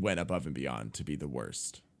you went above and beyond to be the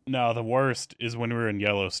worst. No, the worst is when we were in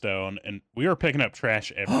Yellowstone and we were picking up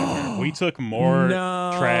trash everywhere. We took more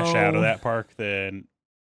trash out of that park than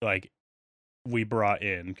like we brought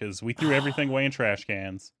in because we threw everything away in trash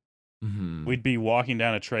cans. Mm-hmm. We'd be walking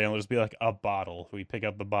down a trail and there'd just be like a bottle. We'd pick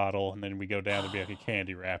up the bottle and then we go down, there'd be like a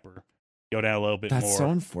candy wrapper. Go down a little bit That's more. so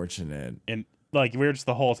unfortunate. And like we were just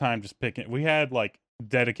the whole time just picking. We had like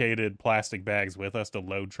dedicated plastic bags with us to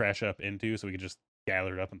load trash up into so we could just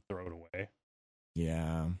gather it up and throw it away.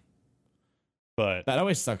 Yeah. But That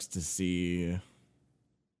always sucks to see.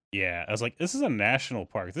 yeah, I was like, this is a national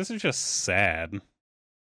park. This is just sad.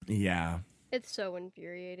 Yeah. It's so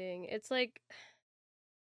infuriating. It's like,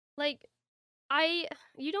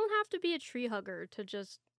 you don't have to be a tree hugger to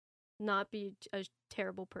just not be a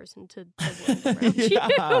terrible person to live around Yeah.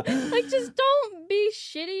 you. Like, just don't be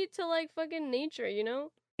shitty to, like, fucking nature, you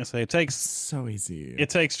know? I say it takes So easy.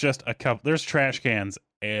 just a couple. There's trash cans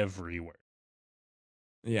everywhere.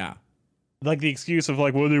 Yeah. Like the excuse of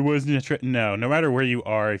like, well, there wasn't a no matter where you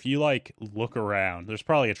are, if you like look around, there's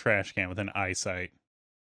probably a trash can within eyesight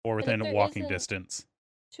or And if within there walking isn't- distance.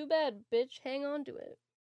 Too bad, bitch. Hang on to it.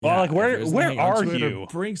 Well, like, if where- there's where nothing onto are it or you?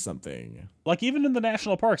 Bring something. Like even in the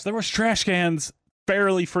national parks, there was trash cans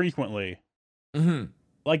fairly frequently. Mm-hmm.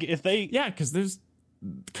 Like if they, Yeah,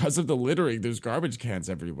 because of the littering, there's garbage cans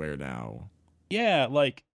everywhere now. yeah,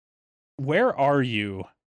 like where are you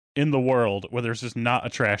in the world where there's just not a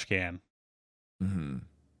trash can? Mm-hmm.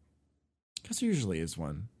 Because there usually is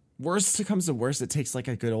one. Worst comes to worst, it takes like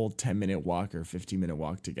a good old 10-minute walk or 15-minute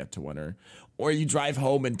walk to get to one, or you drive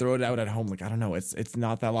home and throw it out at home. Like, I don't know, it's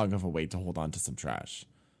not that long of a wait to hold on to some trash.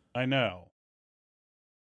 I know.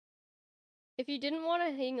 If you didn't want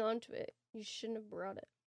to hang on to it, you shouldn't have brought it.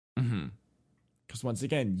 Mm-hmm. Because once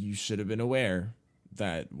again, you should have been aware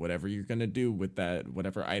that whatever you're going to do with that,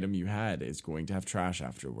 whatever item you had is going to have trash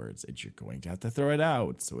afterwards, and you're going to have to throw it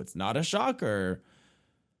out. So it's not a shocker.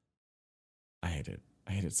 hate it.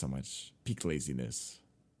 I hate it so much. Peak laziness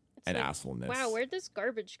and like, assholeness. Wow, where'd this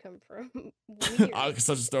garbage come from? Weird. I guess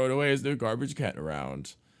I'll just throw it away. There's no garbage can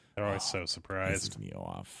around. They're always so surprised. Pisses me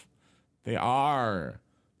off. They are.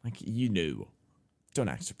 Like, you knew. Don't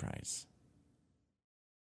act surprised.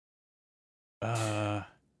 I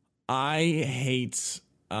hate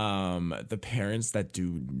the parents that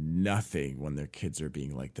do nothing when their kids are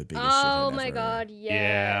being like the biggest Oh shithead my ever. god, yes.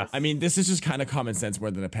 Yeah. I mean, this is just kind of common sense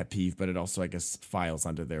more than a pet peeve, but it also, I guess, files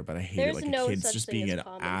under there. But I hate There's it. Like, no a kid's such just thing being as an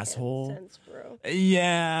common asshole. sense, bro.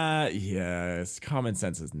 Yeah, yes. Common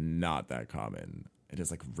sense is not that common. It is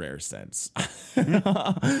like rare sense.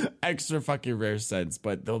 Extra fucking rare sense.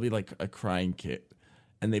 But they'll be like a crying kid.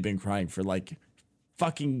 And they've been crying for like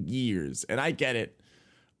fucking years. And I get it.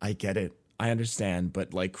 I understand.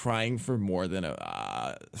 But like crying for more than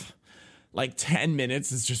like 10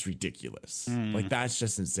 minutes is just ridiculous. Like, that's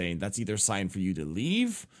just insane. That's either a sign for you to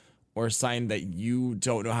leave or a sign that you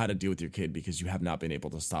don't know how to deal with your kid because you have not been able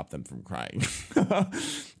to stop them from crying.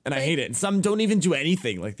 And I hate it. And some don't even do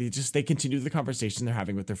anything. Like, they continue the conversation they're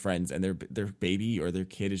having with their friends, and their baby or their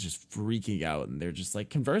kid is just freaking out, and they're just like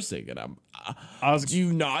conversing. And do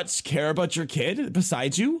you not care about your kid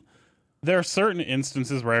besides you? There are certain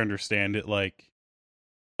instances where I understand it, like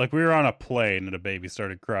we were on a plane and a baby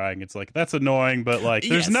started crying. It's like, that's annoying, but like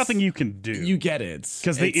there's nothing you can do. You get it.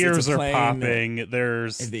 Because the ears are popping.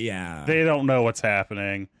 Yeah. They don't know what's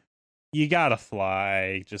happening. You gotta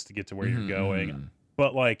fly just to get to where you're going.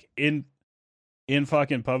 But like in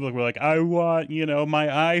fucking public, we're like, I want,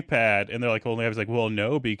 my iPad. And they're like, only I was like, well,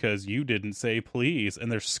 no, because you didn't say please.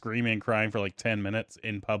 And they're screaming and crying for like 10 minutes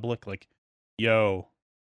in public. Like, yo,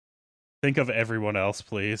 think of everyone else,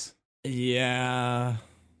 please. Yeah.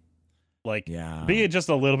 Like, be just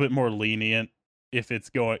a little bit more lenient if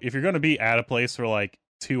you're going to be at a place for like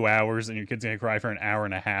 2 hours and your kid's going to cry for an hour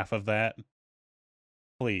and a half of that.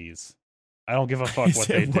 Please. I don't give a fuck what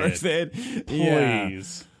they worth did. It?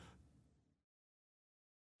 Please.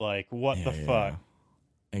 Like, what the fuck?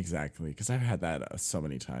 Exactly. Because I've had that so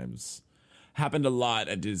many times. Happened a lot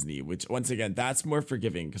at Disney, which, once again, that's more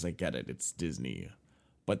forgiving because I get it. It's Disney.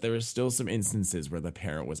 But there were still some instances where the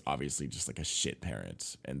parent was obviously just like a shit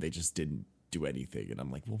parent and they just didn't do anything. And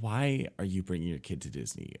I'm like, well, why are you bringing your kid to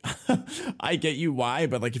Disney? I get you why,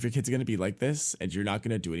 but like, if your kid's going to be like this and you're not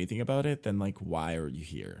going to do anything about it, then like, why are you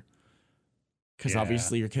here? Because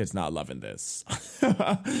obviously your kid's not loving this.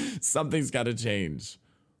 Something's got to change.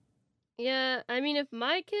 Yeah, I mean, if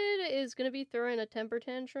my kid is going to be throwing a temper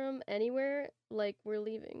tantrum anywhere, like, we're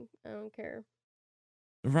leaving. I don't care.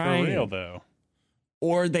 Right. For real, though.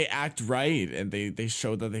 Or they act right and they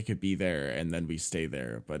show that they could be there and then we stay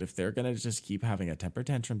there. But if they're going to just keep having a temper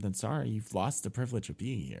tantrum, then sorry, you've lost the privilege of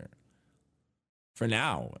being here. For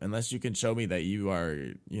now, unless you can show me that you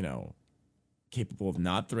are, capable of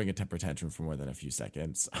not throwing a temper tantrum for more than a few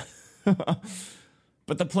seconds.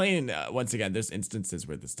 But the plane, once again, there's instances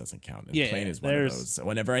where this doesn't count. And the plane is one of those. So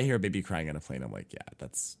whenever I hear a baby crying on a plane, I'm like, yeah,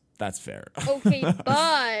 that's fair. Okay,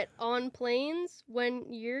 but on planes,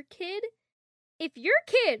 if your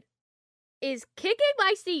kid is kicking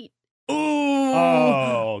my seat. Ooh.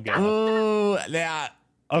 Oh, God. Ooh, yeah.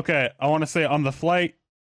 Okay, I want to say on the flight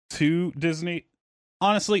to Disney,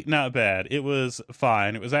 honestly, not bad. It was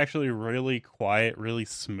fine. It was actually really quiet, really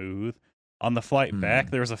smooth. On the flight back,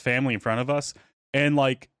 there was a family in front of us, and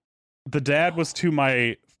like the dad was to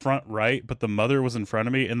my front right, but the mother was in front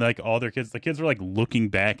of me, and like all the kids were like looking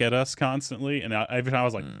back at us constantly, and every time I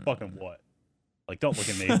was like, fucking what? Like, don't look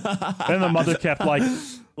at me. Then the mother kept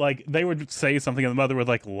like they would say something and the mother would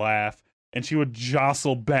like laugh and she would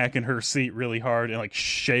jostle back in her seat really hard and like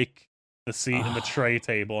shake the seat and the tray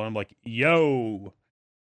table. And I'm like, yo,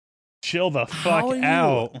 chill the fuck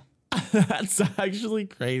out. That's actually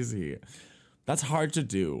crazy. That's hard to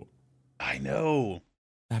do. I know.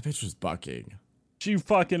 That bitch was bucking. She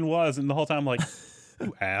fucking was. And the whole time I'm like,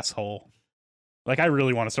 you asshole. Like, I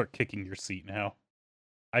really want to start kicking your seat now.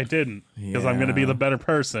 I didn't, because I'm going to be the better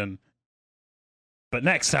person. But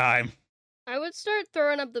next time. I would start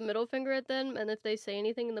throwing up the middle finger at them, and if they say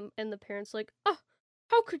anything, and the parent's like, oh,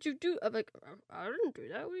 how could you do? I'm like, I didn't do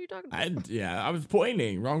that. What are you talking about? I was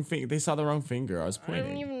pointing. Wrong finger. They saw the wrong finger. I was I pointing.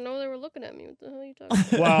 didn't even know they were looking at me. What the hell are you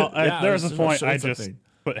talking Well, about? there was a point I just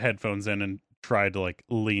put headphones in and tried to like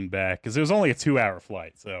lean back, because it was only a 2-hour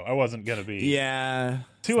flight, so I wasn't going to be... Yeah.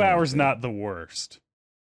 2 hours, not the worst.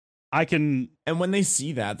 I can... And when they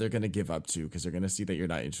see that, they're going to give up too, because they're going to see that you're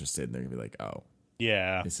not interested, and they're going to be like, oh,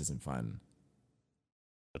 yeah, this isn't fun.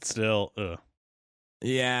 But still,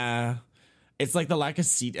 yeah. It's like the lack of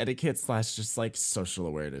seat etiquette / just like social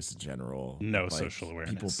awareness in general. No like social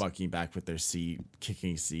awareness. People bucking back with their seat,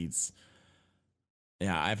 kicking seats.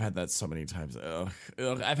 Yeah, I've had that so many times. Ugh.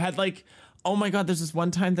 I've had like, oh my God, there's this one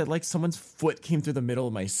time that like someone's foot came through the middle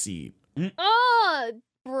of my seat. Oh,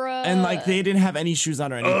 bruh. And like they didn't have any shoes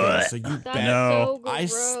on or anything. So you That's bet so I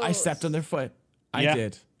gross. stepped on their foot. I Yeah,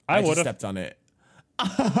 did. I just would've. stepped on it.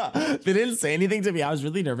 They didn't say anything to me. I was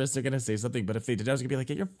really nervous they're gonna say something, but if they did, I was gonna be like,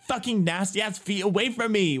 "Get your fucking nasty ass feet away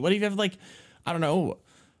from me!" What if you have like, I don't know,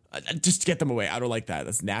 just get them away. I don't like that.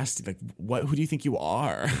 That's nasty. Like, what? Who do you think you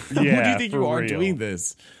are? Who do Yeah, you think for you are real. doing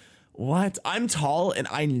this? What? I'm tall and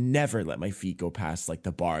I never let my feet go past like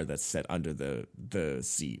the bar that's set under the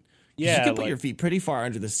seat. 'Cause Yeah, you can put like- your feet pretty far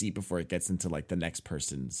under the seat before it gets into like the next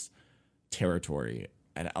person's territory,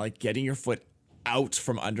 and like getting your foot out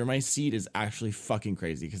from under my seat is actually fucking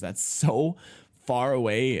crazy because that's so far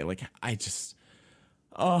away. Like I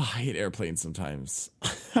hate airplanes sometimes.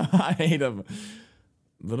 I hate them.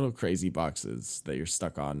 Little crazy boxes that you're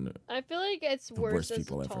stuck on. I feel like it's The worse worst as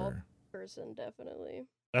people a tall ever. person, definitely.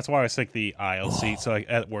 That's why I was like the aisle seat. So like,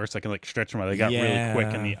 at worst, I can like stretch them out. They got really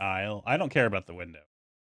quick in Yeah. the aisle. I don't care about the window.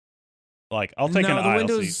 Like I'll take no, an the aisle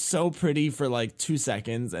window's seat. so pretty for like 2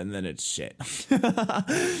 seconds and then it's shit. It's so like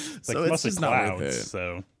it's mostly just not worth clouds. it.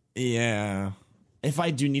 So Yeah. If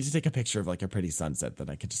I do need to take a picture of like a pretty sunset, then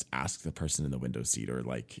I can just ask the person in the window seat, or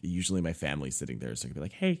like usually my family's sitting there, so I can be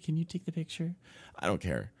like, "Hey, can you take the picture?" I don't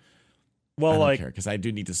care. I well, don't like care because I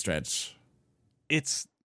do need to stretch. I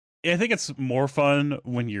think it's more fun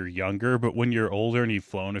when you're younger, but when you're older and you've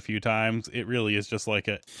flown a few times, it really is just like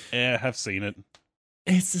I've seen it.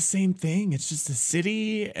 It's the same thing. It's just a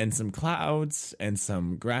city and some clouds and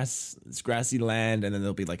some grassy land, and then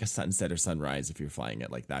there'll be like a sunset or sunrise if you're flying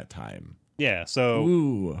at like that time. Yeah, so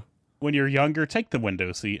Ooh. when you're younger, take the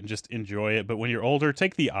window seat and just enjoy it. But when you're older,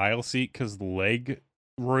 take the aisle seat because the leg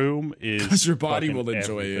room is Because your body fucking will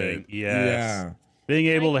enjoy everything. it. Yes. Yeah. Being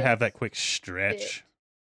able to get have that quick stretch.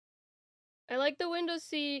 I like the window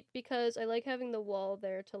seat because I like having the wall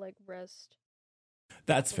there to like rest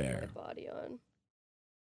That's my fair. body on.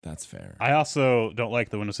 That's fair. I also don't like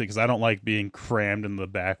the window seat because I don't like being crammed in the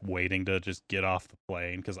back waiting to just get off the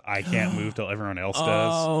plane because I can't move till everyone else does.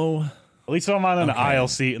 Oh. At least if I'm on an Okay. aisle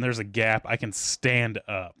seat and there's a gap, I can stand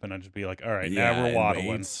up and I'll just be like, all right, now we're and waddling.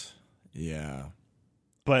 wait. Yeah.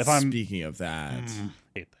 But if I'm Speaking of that,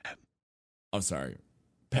 hate that. I'm sorry.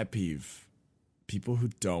 Pet peeve. People who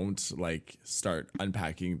don't like start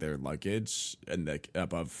unpacking their luggage and like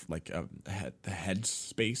above like the head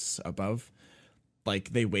space above,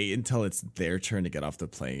 like they wait until it's their turn to get off the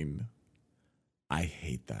plane. I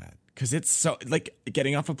hate that because it's so like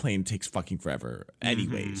getting off a plane takes fucking forever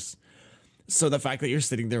anyways. So the fact that you're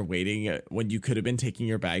sitting there waiting when you could have been taking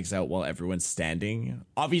your bags out while everyone's standing,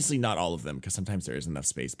 obviously not all of them because sometimes there isn't enough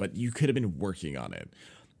space, but you could have been working on it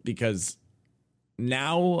because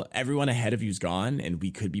now everyone ahead of you's gone and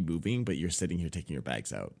we could be moving, but you're sitting here taking your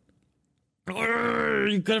bags out.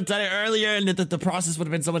 You could have done it earlier and the process would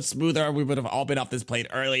have been so much smoother. We would have all been off this plane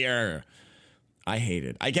earlier. I hate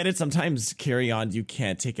it. I get it. Sometimes carry on. You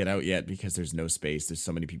can't take it out yet because there's no space. There's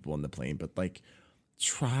so many people on the plane, but like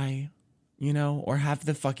try, or have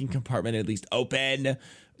the fucking compartment at least open so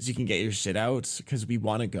you can get your shit out because we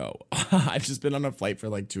want to go. I've just been on a flight for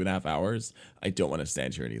like 2.5 hours. I don't want to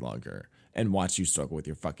stand here any longer and watch you struggle with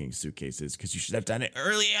your fucking suitcases because you should have done it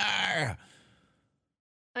earlier.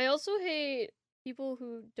 I also hate people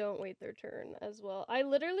who don't wait their turn as well.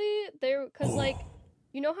 Because like,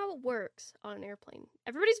 you know how it works on an airplane.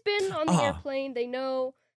 Everybody's been on the airplane. They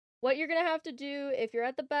know what you're going to have to do. If you're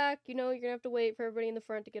at the back, you're going to have to wait for everybody in the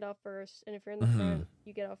front to get off first. And if you're in the front,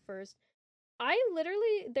 you get off first.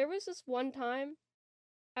 There was this one time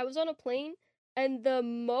I was on a plane and the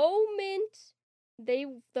moment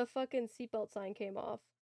the fucking seatbelt sign came off,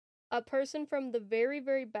 a person from the very,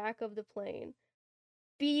 very back of the plane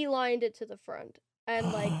beelined it to the front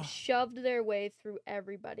and like shoved their way through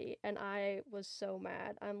everybody, and I was so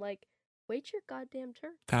mad. I'm like, wait your goddamn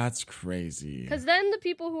turn. That's crazy. Because then the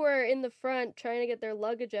people who are in the front trying to get their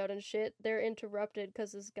luggage out and shit, they're interrupted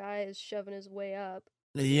because this guy is shoving his way up.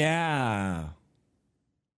 Yeah.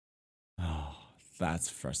 Oh, that's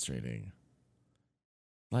frustrating.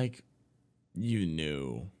 Like, you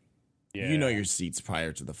knew. Yeah. You know your seats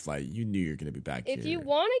prior to the flight. You knew you're going to be back here. If you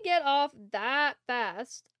want to get off that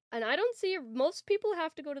fast, and I don't see most people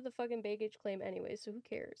have to go to the fucking baggage claim anyway, so who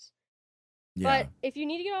cares? Yeah. But if you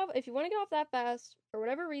want to get off that fast for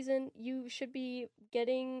whatever reason, you should be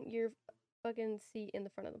getting your fucking seat in the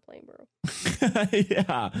front of the plane, bro.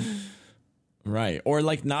 Yeah. Right. Or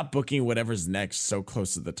like not booking whatever's next so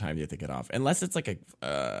close to the time you have to get off. Unless it's like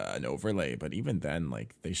an overlay, but even then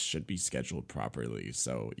like they should be scheduled properly.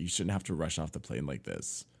 So you shouldn't have to rush off the plane like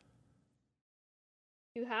this.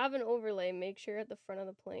 You have an overlay, make sure at the front of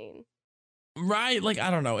the plane. Right? Like,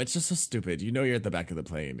 I don't know. It's just so stupid. You know you're at the back of the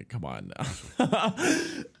plane. Come on.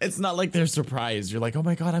 It's not like they're surprised. You're like, oh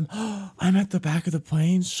my God, I'm at the back of the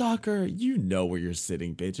plane. Shocker. You know where you're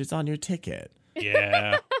sitting, bitch. It's on your ticket.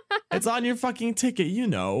 Yeah. It's on your fucking ticket, you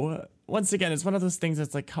know. Once again, it's one of those things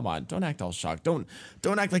that's like, come on, don't act all shocked. Don't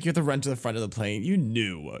act like you have to run to the front of the plane. You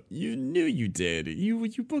knew you did.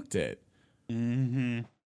 You booked it. Mm-hmm.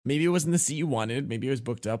 Maybe it wasn't the seat you wanted. Maybe it was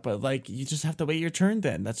booked up, but like you just have to wait your turn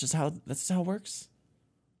then. That's just how it works.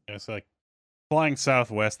 It's like flying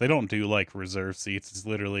Southwest, they don't do like reserve seats. It's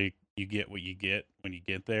literally you get what you get when you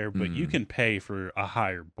get there, but you can pay for a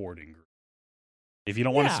higher boarding group. If you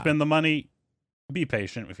don't want to spend the money, be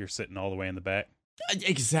patient if you're sitting all the way in the back.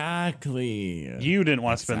 Exactly. You didn't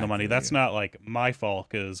want to spend the money. That's not like my fault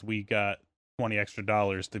because we got $20 extra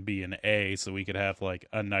to be an A so we could have like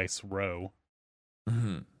a nice row.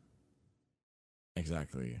 Mm-hmm.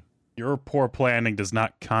 Exactly. Your poor planning does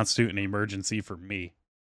not constitute an emergency for me.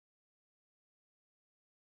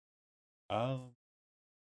 I'll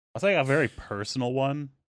say a very personal one,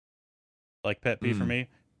 like pet peeve for me.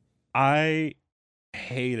 I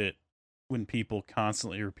hate it when people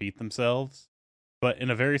constantly repeat themselves, but in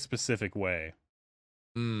a very specific way.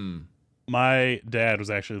 My dad was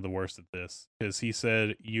actually the worst at this because he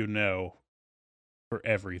said, for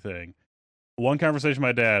everything. One conversation with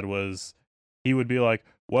my dad was, he would be like,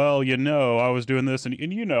 well, I was doing this and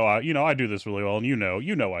I do this really well. And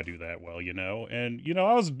I do that well, and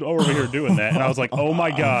I was over here doing that. And I was like, oh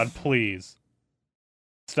my God, please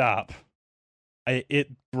stop.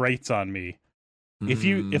 It grates on me. If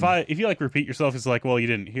you like repeat yourself, it's like, well, you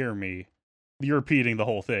didn't hear me. You're repeating the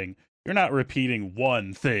whole thing. You're not repeating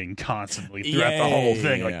one thing constantly throughout the whole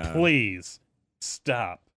thing. Like, please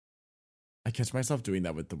stop. I catch myself doing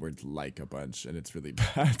that with the word like a bunch, and it's really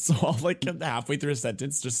bad. So I'll like halfway through a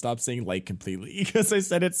sentence, just stop saying like completely because I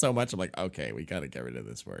said it so much. I'm like, okay, we got to get rid of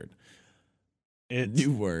this word.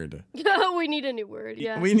 New word. We need a new word.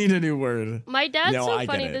 Yeah. We need a new word. My dad's so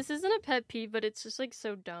funny. This isn't a pet peeve, but it's just like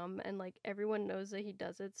so dumb. And like everyone knows that he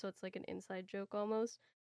does it. So it's like an inside joke almost.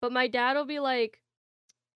 But my dad will be like,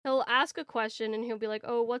 he'll ask a question and he'll be like,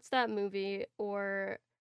 oh, what's that movie? Or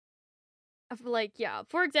like, yeah,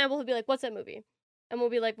 for example, he'll be like, what's that movie? And we'll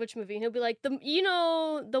be like, which movie? And he'll be like,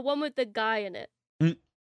 the one with the guy in it.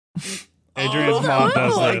 Adrian's mom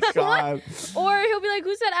does this. Oh my God. Or he'll be like,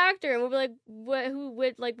 who's that actor? And we'll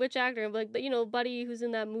be like, which actor? And we'll be like, Buddy who's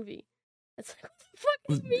in that movie. It's like, what the fuck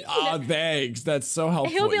is me? Thanks. That's so helpful.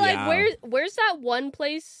 And he'll be like, where's that one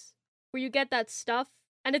place where you get that stuff?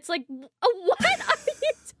 And it's like, what are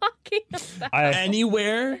you talking about?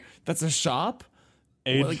 Anywhere that's a shop?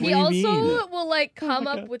 Like, he also will like come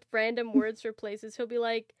up with random words for places. He'll be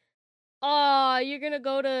like, you're gonna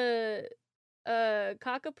go to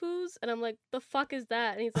Cockapoo's? And I'm like, the fuck is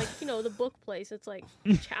that? And he's like, the book place. It's like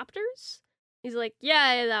chapters? He's like,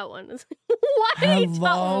 yeah, that one. It's like, what are you talking?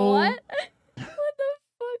 What the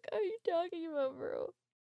fuck are you talking about, bro?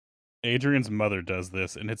 Adrian's mother does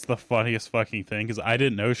this, and it's the funniest fucking thing because I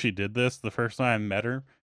didn't know she did this the first time I met her.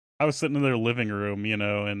 I was sitting in their living room,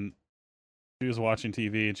 and she was watching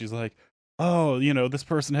TV, and she's like, oh, this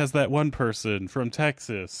person has that one person from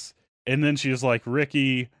Texas. And then she's like,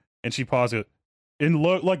 Ricky, and she pauses and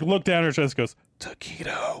look down her chest, goes,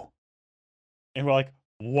 Taquito. And we're like,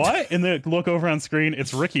 what? And then look over on screen,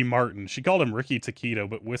 it's Ricky Martin. She called him Ricky Taquito,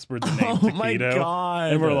 but whispered the name Taquito. My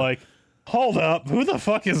God. And we're like, hold up, who the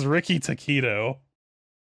fuck is Ricky Taquito?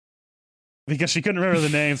 Because she couldn't remember the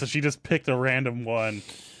name, so she just picked a random one.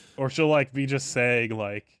 Or she'll like be just saying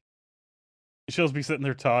like, she'll be sitting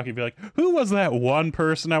there talking, be like, who was that one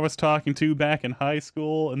person I was talking to back in high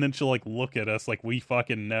school? And then she'll like look at us like we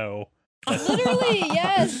fucking know. Literally,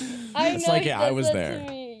 yes. I it's know. Like, yeah, I was there.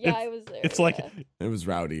 Yeah, I was there. It's like, it was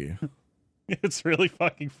rowdy. It's really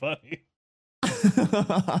fucking funny.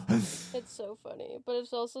 It's so funny, but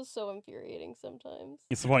it's also so infuriating sometimes.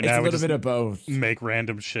 It's the point now a little bit of both. Make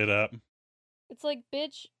random shit up. It's like,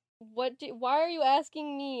 bitch, why are you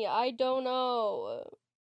asking me? I don't know.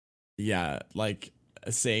 Yeah, like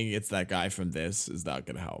saying it's that guy from this is not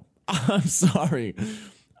gonna help. I'm sorry.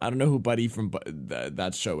 I don't know who Buddy from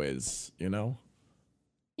that show is,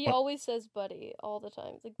 He always says Buddy all the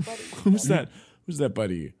time. It's like, Buddy. Who's that? Who's that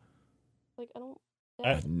Buddy? Like, I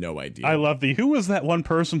have no idea. I love who was that one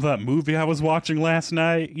person for that movie I was watching last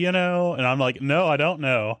night, And I'm like, no, I don't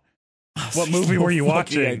know. What movie were you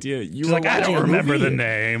watching? Idea. She's like, I don't remember the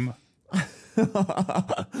name.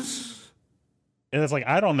 And it's like,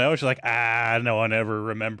 I don't know. She's like, no one ever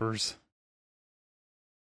remembers.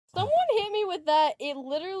 Someone hit me with that it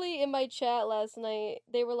literally in my chat last night,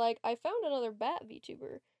 they were like, I found another bat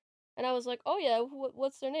VTuber. And I was like, oh yeah,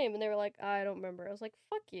 what's their name? And they were like, I don't remember. I was like,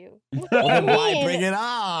 fuck you. What do you Well, then why mean? bring it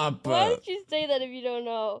up? Why did you say that if you don't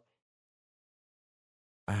know?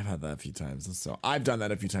 I've had that a few times. So I've done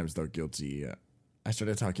that a few times though. Guilty. I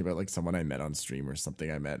started talking about like someone I met on stream or something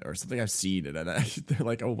I met or something I've seen, and then they're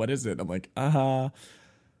like, "Oh, what is it?" I'm like,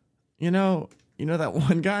 you know that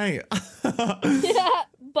one guy." Yeah,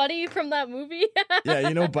 Buddy from that movie.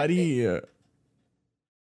 Yeah,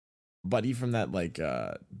 Buddy from that like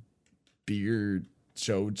beard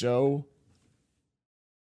JoJo.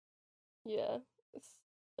 Yeah.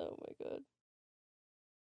 Oh my god.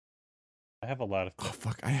 I have a lot of. Oh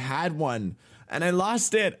fuck! I had one and I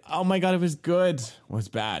lost it. Oh my god, it was good. Well, it's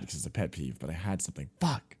bad because it's a pet peeve, but I had something.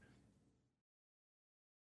 Fuck.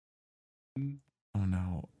 Oh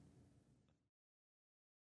no.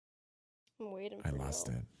 I'm waiting. I lost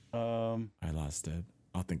it. I lost it.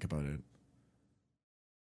 I'll think about it.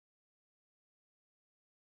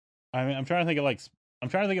 I mean, I'm trying to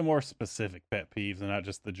think of more specific pet peeves and not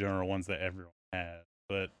just the general ones that everyone has.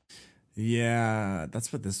 But yeah,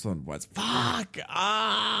 that's what this one was. Fuck!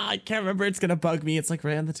 I can't remember. It's gonna bug me. It's like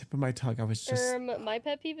right on the tip of my tongue. I was just. My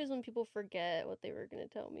pet peeve is when people forget what they were gonna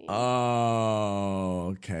tell me.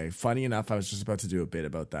 Oh, okay. Funny enough, I was just about to do a bit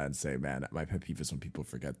about that and say, man, my pet peeve is when people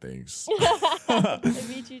forget things. I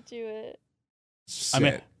beat you to it. Shit. I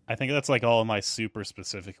mean, I think that's like all of my super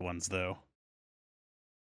specific ones though.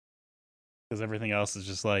 Because everything else is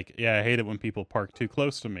just like, yeah, I hate it when people park too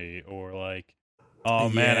close to me, or like, oh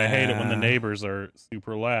man, I hate it when the neighbors are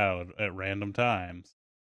super loud at random times.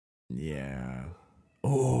 Yeah.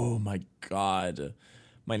 Oh my god.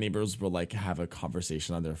 My neighbors will like have a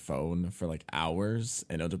conversation on their phone for like hours,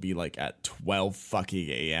 and it'll be like at 12 fucking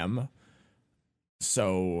a.m.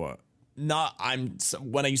 So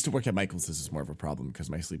when I used to work at Michael's, this is more of a problem because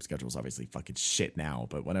my sleep schedule is obviously fucking shit now.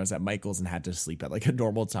 But when I was at Michael's and had to sleep at like a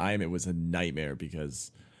normal time, it was a nightmare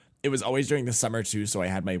because it was always during the summer too. So I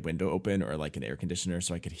had my window open or like an air conditioner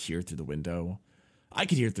so I could hear through the window. I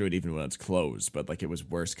could hear through it even when it's closed, but like it was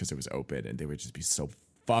worse because it was open and they would just be so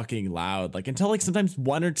fucking loud, like until like sometimes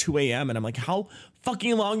 1 or 2 a.m. And I'm like, how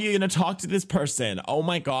fucking long are you gonna talk to this person? Oh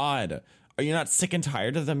my god. Are you not sick and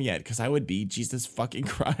tired of them yet? Because I would be. Jesus fucking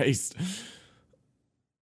Christ.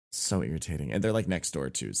 So irritating. And they're like next door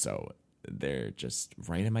too, so they're just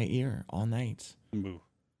right in my ear all night. Ooh.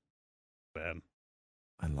 Bad.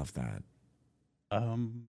 I love that.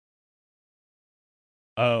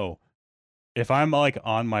 Oh, if I'm like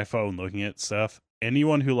on my phone looking at stuff,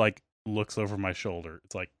 anyone who like looks over my shoulder,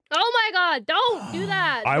 it's like, oh my god, don't do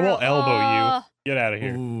that. I will elbow you. Get out of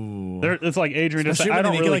here. It's like Adrian just said, I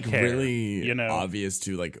don't really care. Really, you know, obvious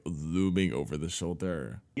to like looming over the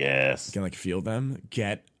shoulder. Yes. You can like feel them.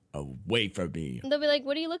 Get away from me. And they'll be like,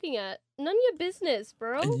 what are you looking at? None of your business,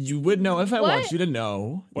 bro. You would know if I want you to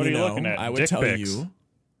know. What are you looking at? I would Dick tell pics. you.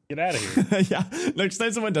 Get out of here. Yeah. Next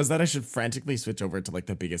time someone does that, I should frantically switch over to like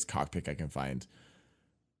the biggest cockpick I can find.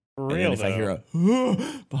 For real, if I hear a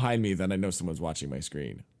behind me, then I know someone's watching my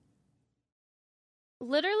screen.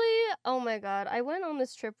 Literally, oh my god, I went on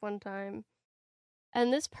this trip one time,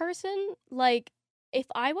 and this person, like, if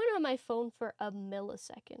I went on my phone for a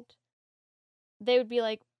millisecond, they would be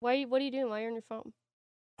like, what are you doing? Why are you on your phone?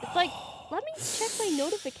 It's like, let me check my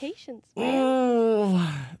notifications, man.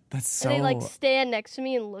 Oh, that's so... And they, like, stand next to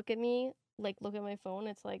me and look at me, like, look at my phone.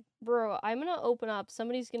 It's like, bro, I'm gonna open up.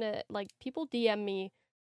 Somebody's gonna, like, people DM me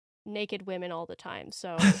naked women all the time,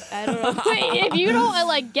 so I don't know. If you don't,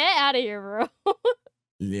 like, get out of here, bro.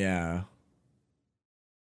 Yeah.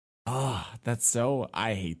 Oh, that's so...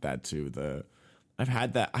 I hate that, too. I've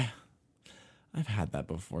had that... I've had that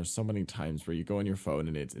before so many times where you go on your phone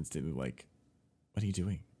and it's instantly like, what are you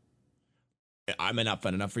doing? I'm not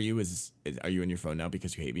fun enough for you? Are you on your phone now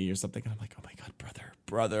because you hate me or something? And I'm like, oh my god,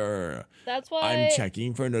 brother. That's why I'm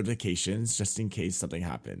checking for notifications just in case something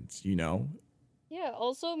happens, you know? Yeah,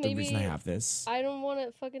 also maybe the reason I have this. I don't want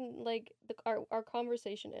to fucking, like, our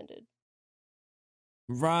conversation ended.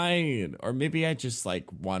 Right. Or maybe I just like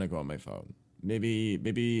want to go on my phone. Maybe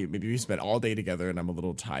we spent all day together and I'm a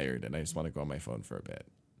little tired and I just want to go on my phone for a bit.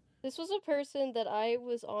 This was a person that I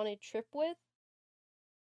was on a trip with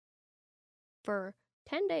for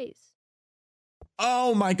 10 days.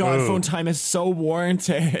 Oh my god, phone time is so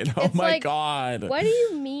warranted. Oh my god. What do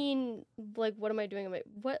you mean, like, what am I doing?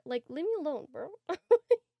 What, like, leave me alone, bro.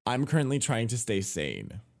 I'm currently trying to stay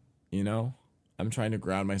sane, you know? I'm trying to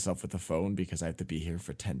ground myself with the phone because I have to be here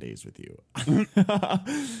for 10 days with you.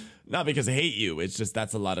 Not because I hate you. It's just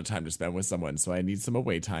that's a lot of time to spend with someone. So I need some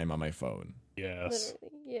away time on my phone. Yes.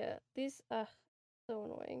 Literally, yeah. These, so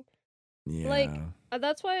annoying. Yeah. Like,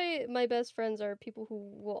 that's why my best friends are people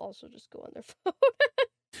who will also just go on their phone.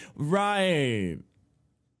 Right.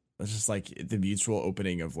 It's just like the mutual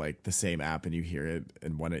opening of like the same app and you hear it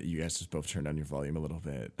and you guys just both turn down your volume a little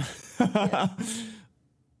bit. Yeah.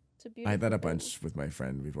 It's a beautiful I had that a thing. bunch with my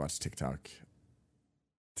friend. We'd watch TikTok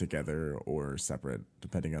together or separate,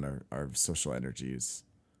 depending on our social energies.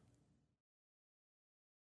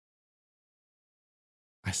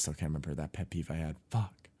 I still can't remember that pet peeve I had.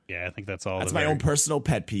 Fuck. Yeah, I think that's all. That's my own personal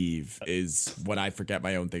pet peeve is when I forget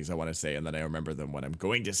my own things I want to say and then I remember them when I'm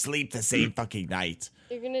going to sleep the same fucking night.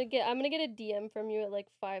 I'm gonna get a DM from you at like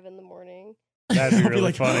 5 a.m. That'd be I'll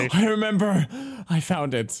really funny. I remember. I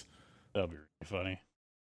found it. That'd be really funny.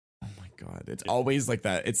 Oh my god. It's always like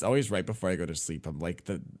that. It's always right before I go to sleep. I'm like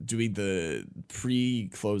doing the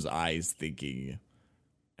pre-close eyes thinking.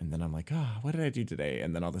 And then I'm like, what did I do today?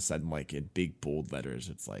 And then all of a sudden, like in big bold letters,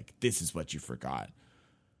 it's like, this is what you forgot.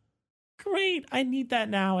 Great. I need that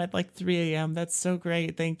now at like 3 a.m. That's so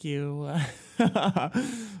great. Thank you.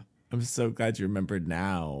 I'm so glad you remembered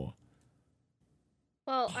now.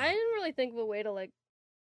 Well, I didn't really think of a way to like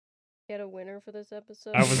get a winner for this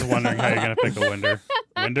episode. I was wondering how you're gonna pick a winner.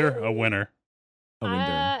 A winner. A winner.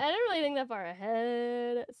 I didn't really think that far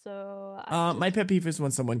ahead, so. My pet peeve is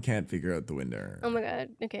when someone can't figure out the winner. Oh my god.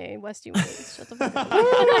 Okay, Westy wins. Shut the fuck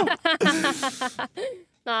up.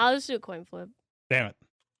 Nah, I'll just do a coin flip. Damn it.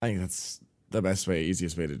 I think that's the best way,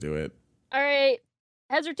 easiest way to do it. All right,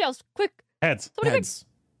 heads or tails? Quick. Heads. Heads.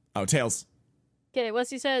 Oh, tails. Okay,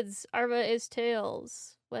 Westy's heads. Arva is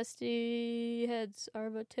tails. Westy heads.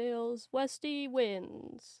 Arva tails. Westy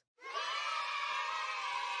wins.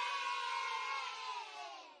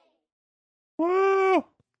 Woo!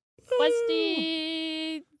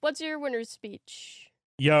 Westy, what's your winner's speech?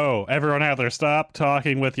 Yo, everyone out there, stop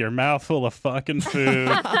talking with your mouth full of fucking food.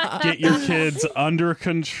 Get your kids under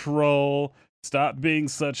control. Stop being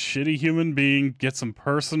such shitty human being. Get some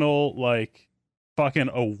personal, like, fucking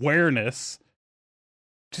awareness.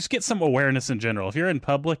 Just get some awareness in general. If you're in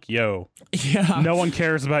public, Yeah. no one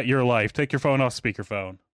cares about your life. Take your phone off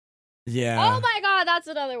speakerphone. Yeah. Oh my god, that's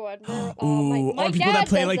another one. Ooh, my or people dad that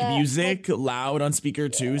play does like that. music loud on speaker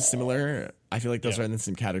too, Yeah. similar. I feel like those Yeah. are in the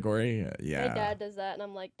same category. Yeah. My dad does that, and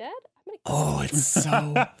I'm like, Dad, I'm gonna. Oh, it's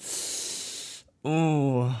so.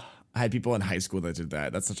 Oh, I had people in high school that did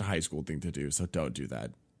that. That's such a high school thing to do. So don't do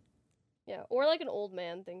that. Yeah, or like an old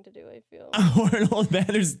man thing to do. I feel. Or an old man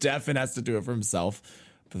who's deaf and has to do it for himself,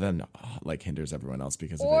 but then like hinders everyone else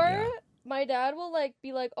because Or of it. Yeah. my dad will like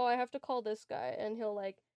be like, oh, I have to call this guy, and he'll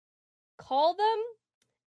like call them,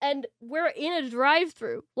 and we're in a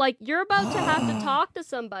drive-through. Like you're about to have to talk to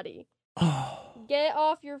somebody. Get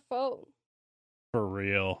off your phone. For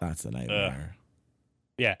real. That's a nightmare.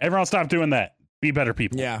 Yeah, everyone stop doing that. Be better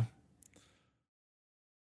people. Yeah.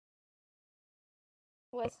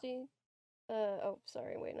 Westy. Oh,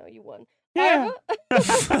 sorry. Wait, no, you won. Yeah.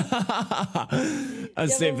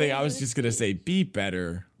 Same thing. I was just gonna say, be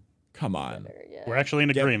better. Come on. Better, yeah. We're actually in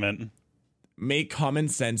agreement. Make common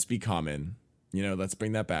sense be common. Let's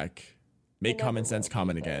bring that back. Make never common sense will be,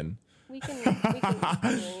 common but- again. We can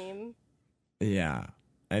dream. Yeah.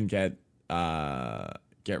 And get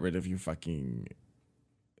rid of your fucking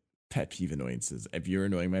pet peeve annoyances. If you're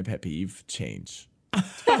annoying my pet peeve, change.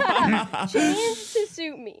 Change to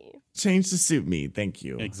suit me. Change to suit me. Thank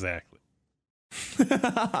you. Exactly.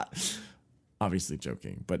 Obviously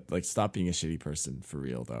joking, but like stop being a shitty person for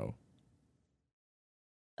real though.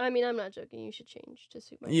 I mean, I'm not joking. You should change to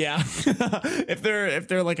suit my. Yeah. if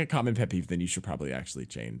they're like a common pet peeve, then you should probably actually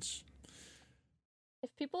change.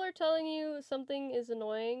 If people are telling you something is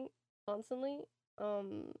annoying constantly,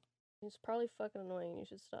 it's probably fucking annoying. You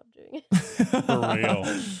should stop doing it. For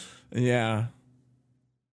real. Yeah.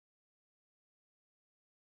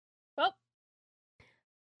 Well,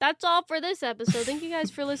 that's all for this episode. Thank you guys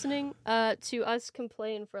for listening to us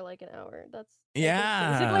complain for like an hour. That's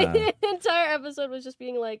Yeah. basically the entire episode was just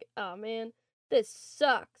being like, oh man, this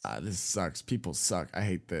sucks. This sucks. People suck. I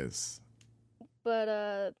hate this.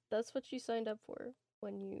 But that's what you signed up for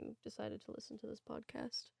when you decided to listen to this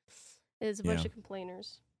podcast. Is a bunch Yeah. of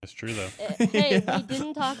complainers. It's true though. Hey, Yeah. we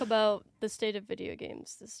didn't talk about the state of video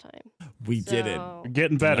games this time. We did it. So- We're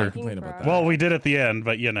getting Do not better. complain about that. Well, we did at the end,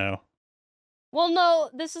 but you know. Well, no,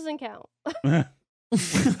 this doesn't count.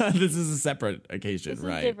 This is a separate occasion, This is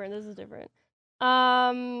right? different. This is different.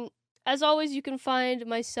 As always, you can find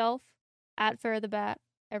myself at Farrah the Bat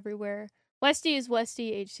everywhere. Westy is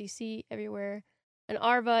Westy HCC everywhere, and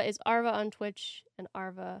Arva is Arva on Twitch and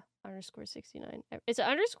Arva underscore 69. Is it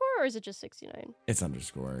underscore or is it just 69? It's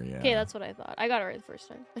underscore, yeah. Okay, that's what I thought. I got it right the first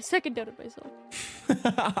time. I second doubted myself.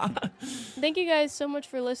 Thank you guys so much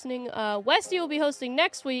for listening. Westy will be hosting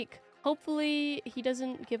next week. Hopefully he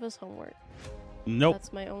doesn't give us homework. Nope.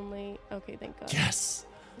 That's my only... Okay, thank God. Yes.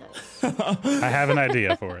 Nice. I have an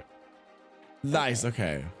idea for it. Nice,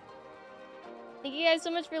 okay. Thank you guys so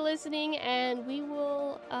much for listening, and we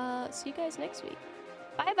will see you guys next week.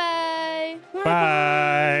 Bye-bye.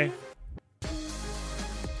 Bye.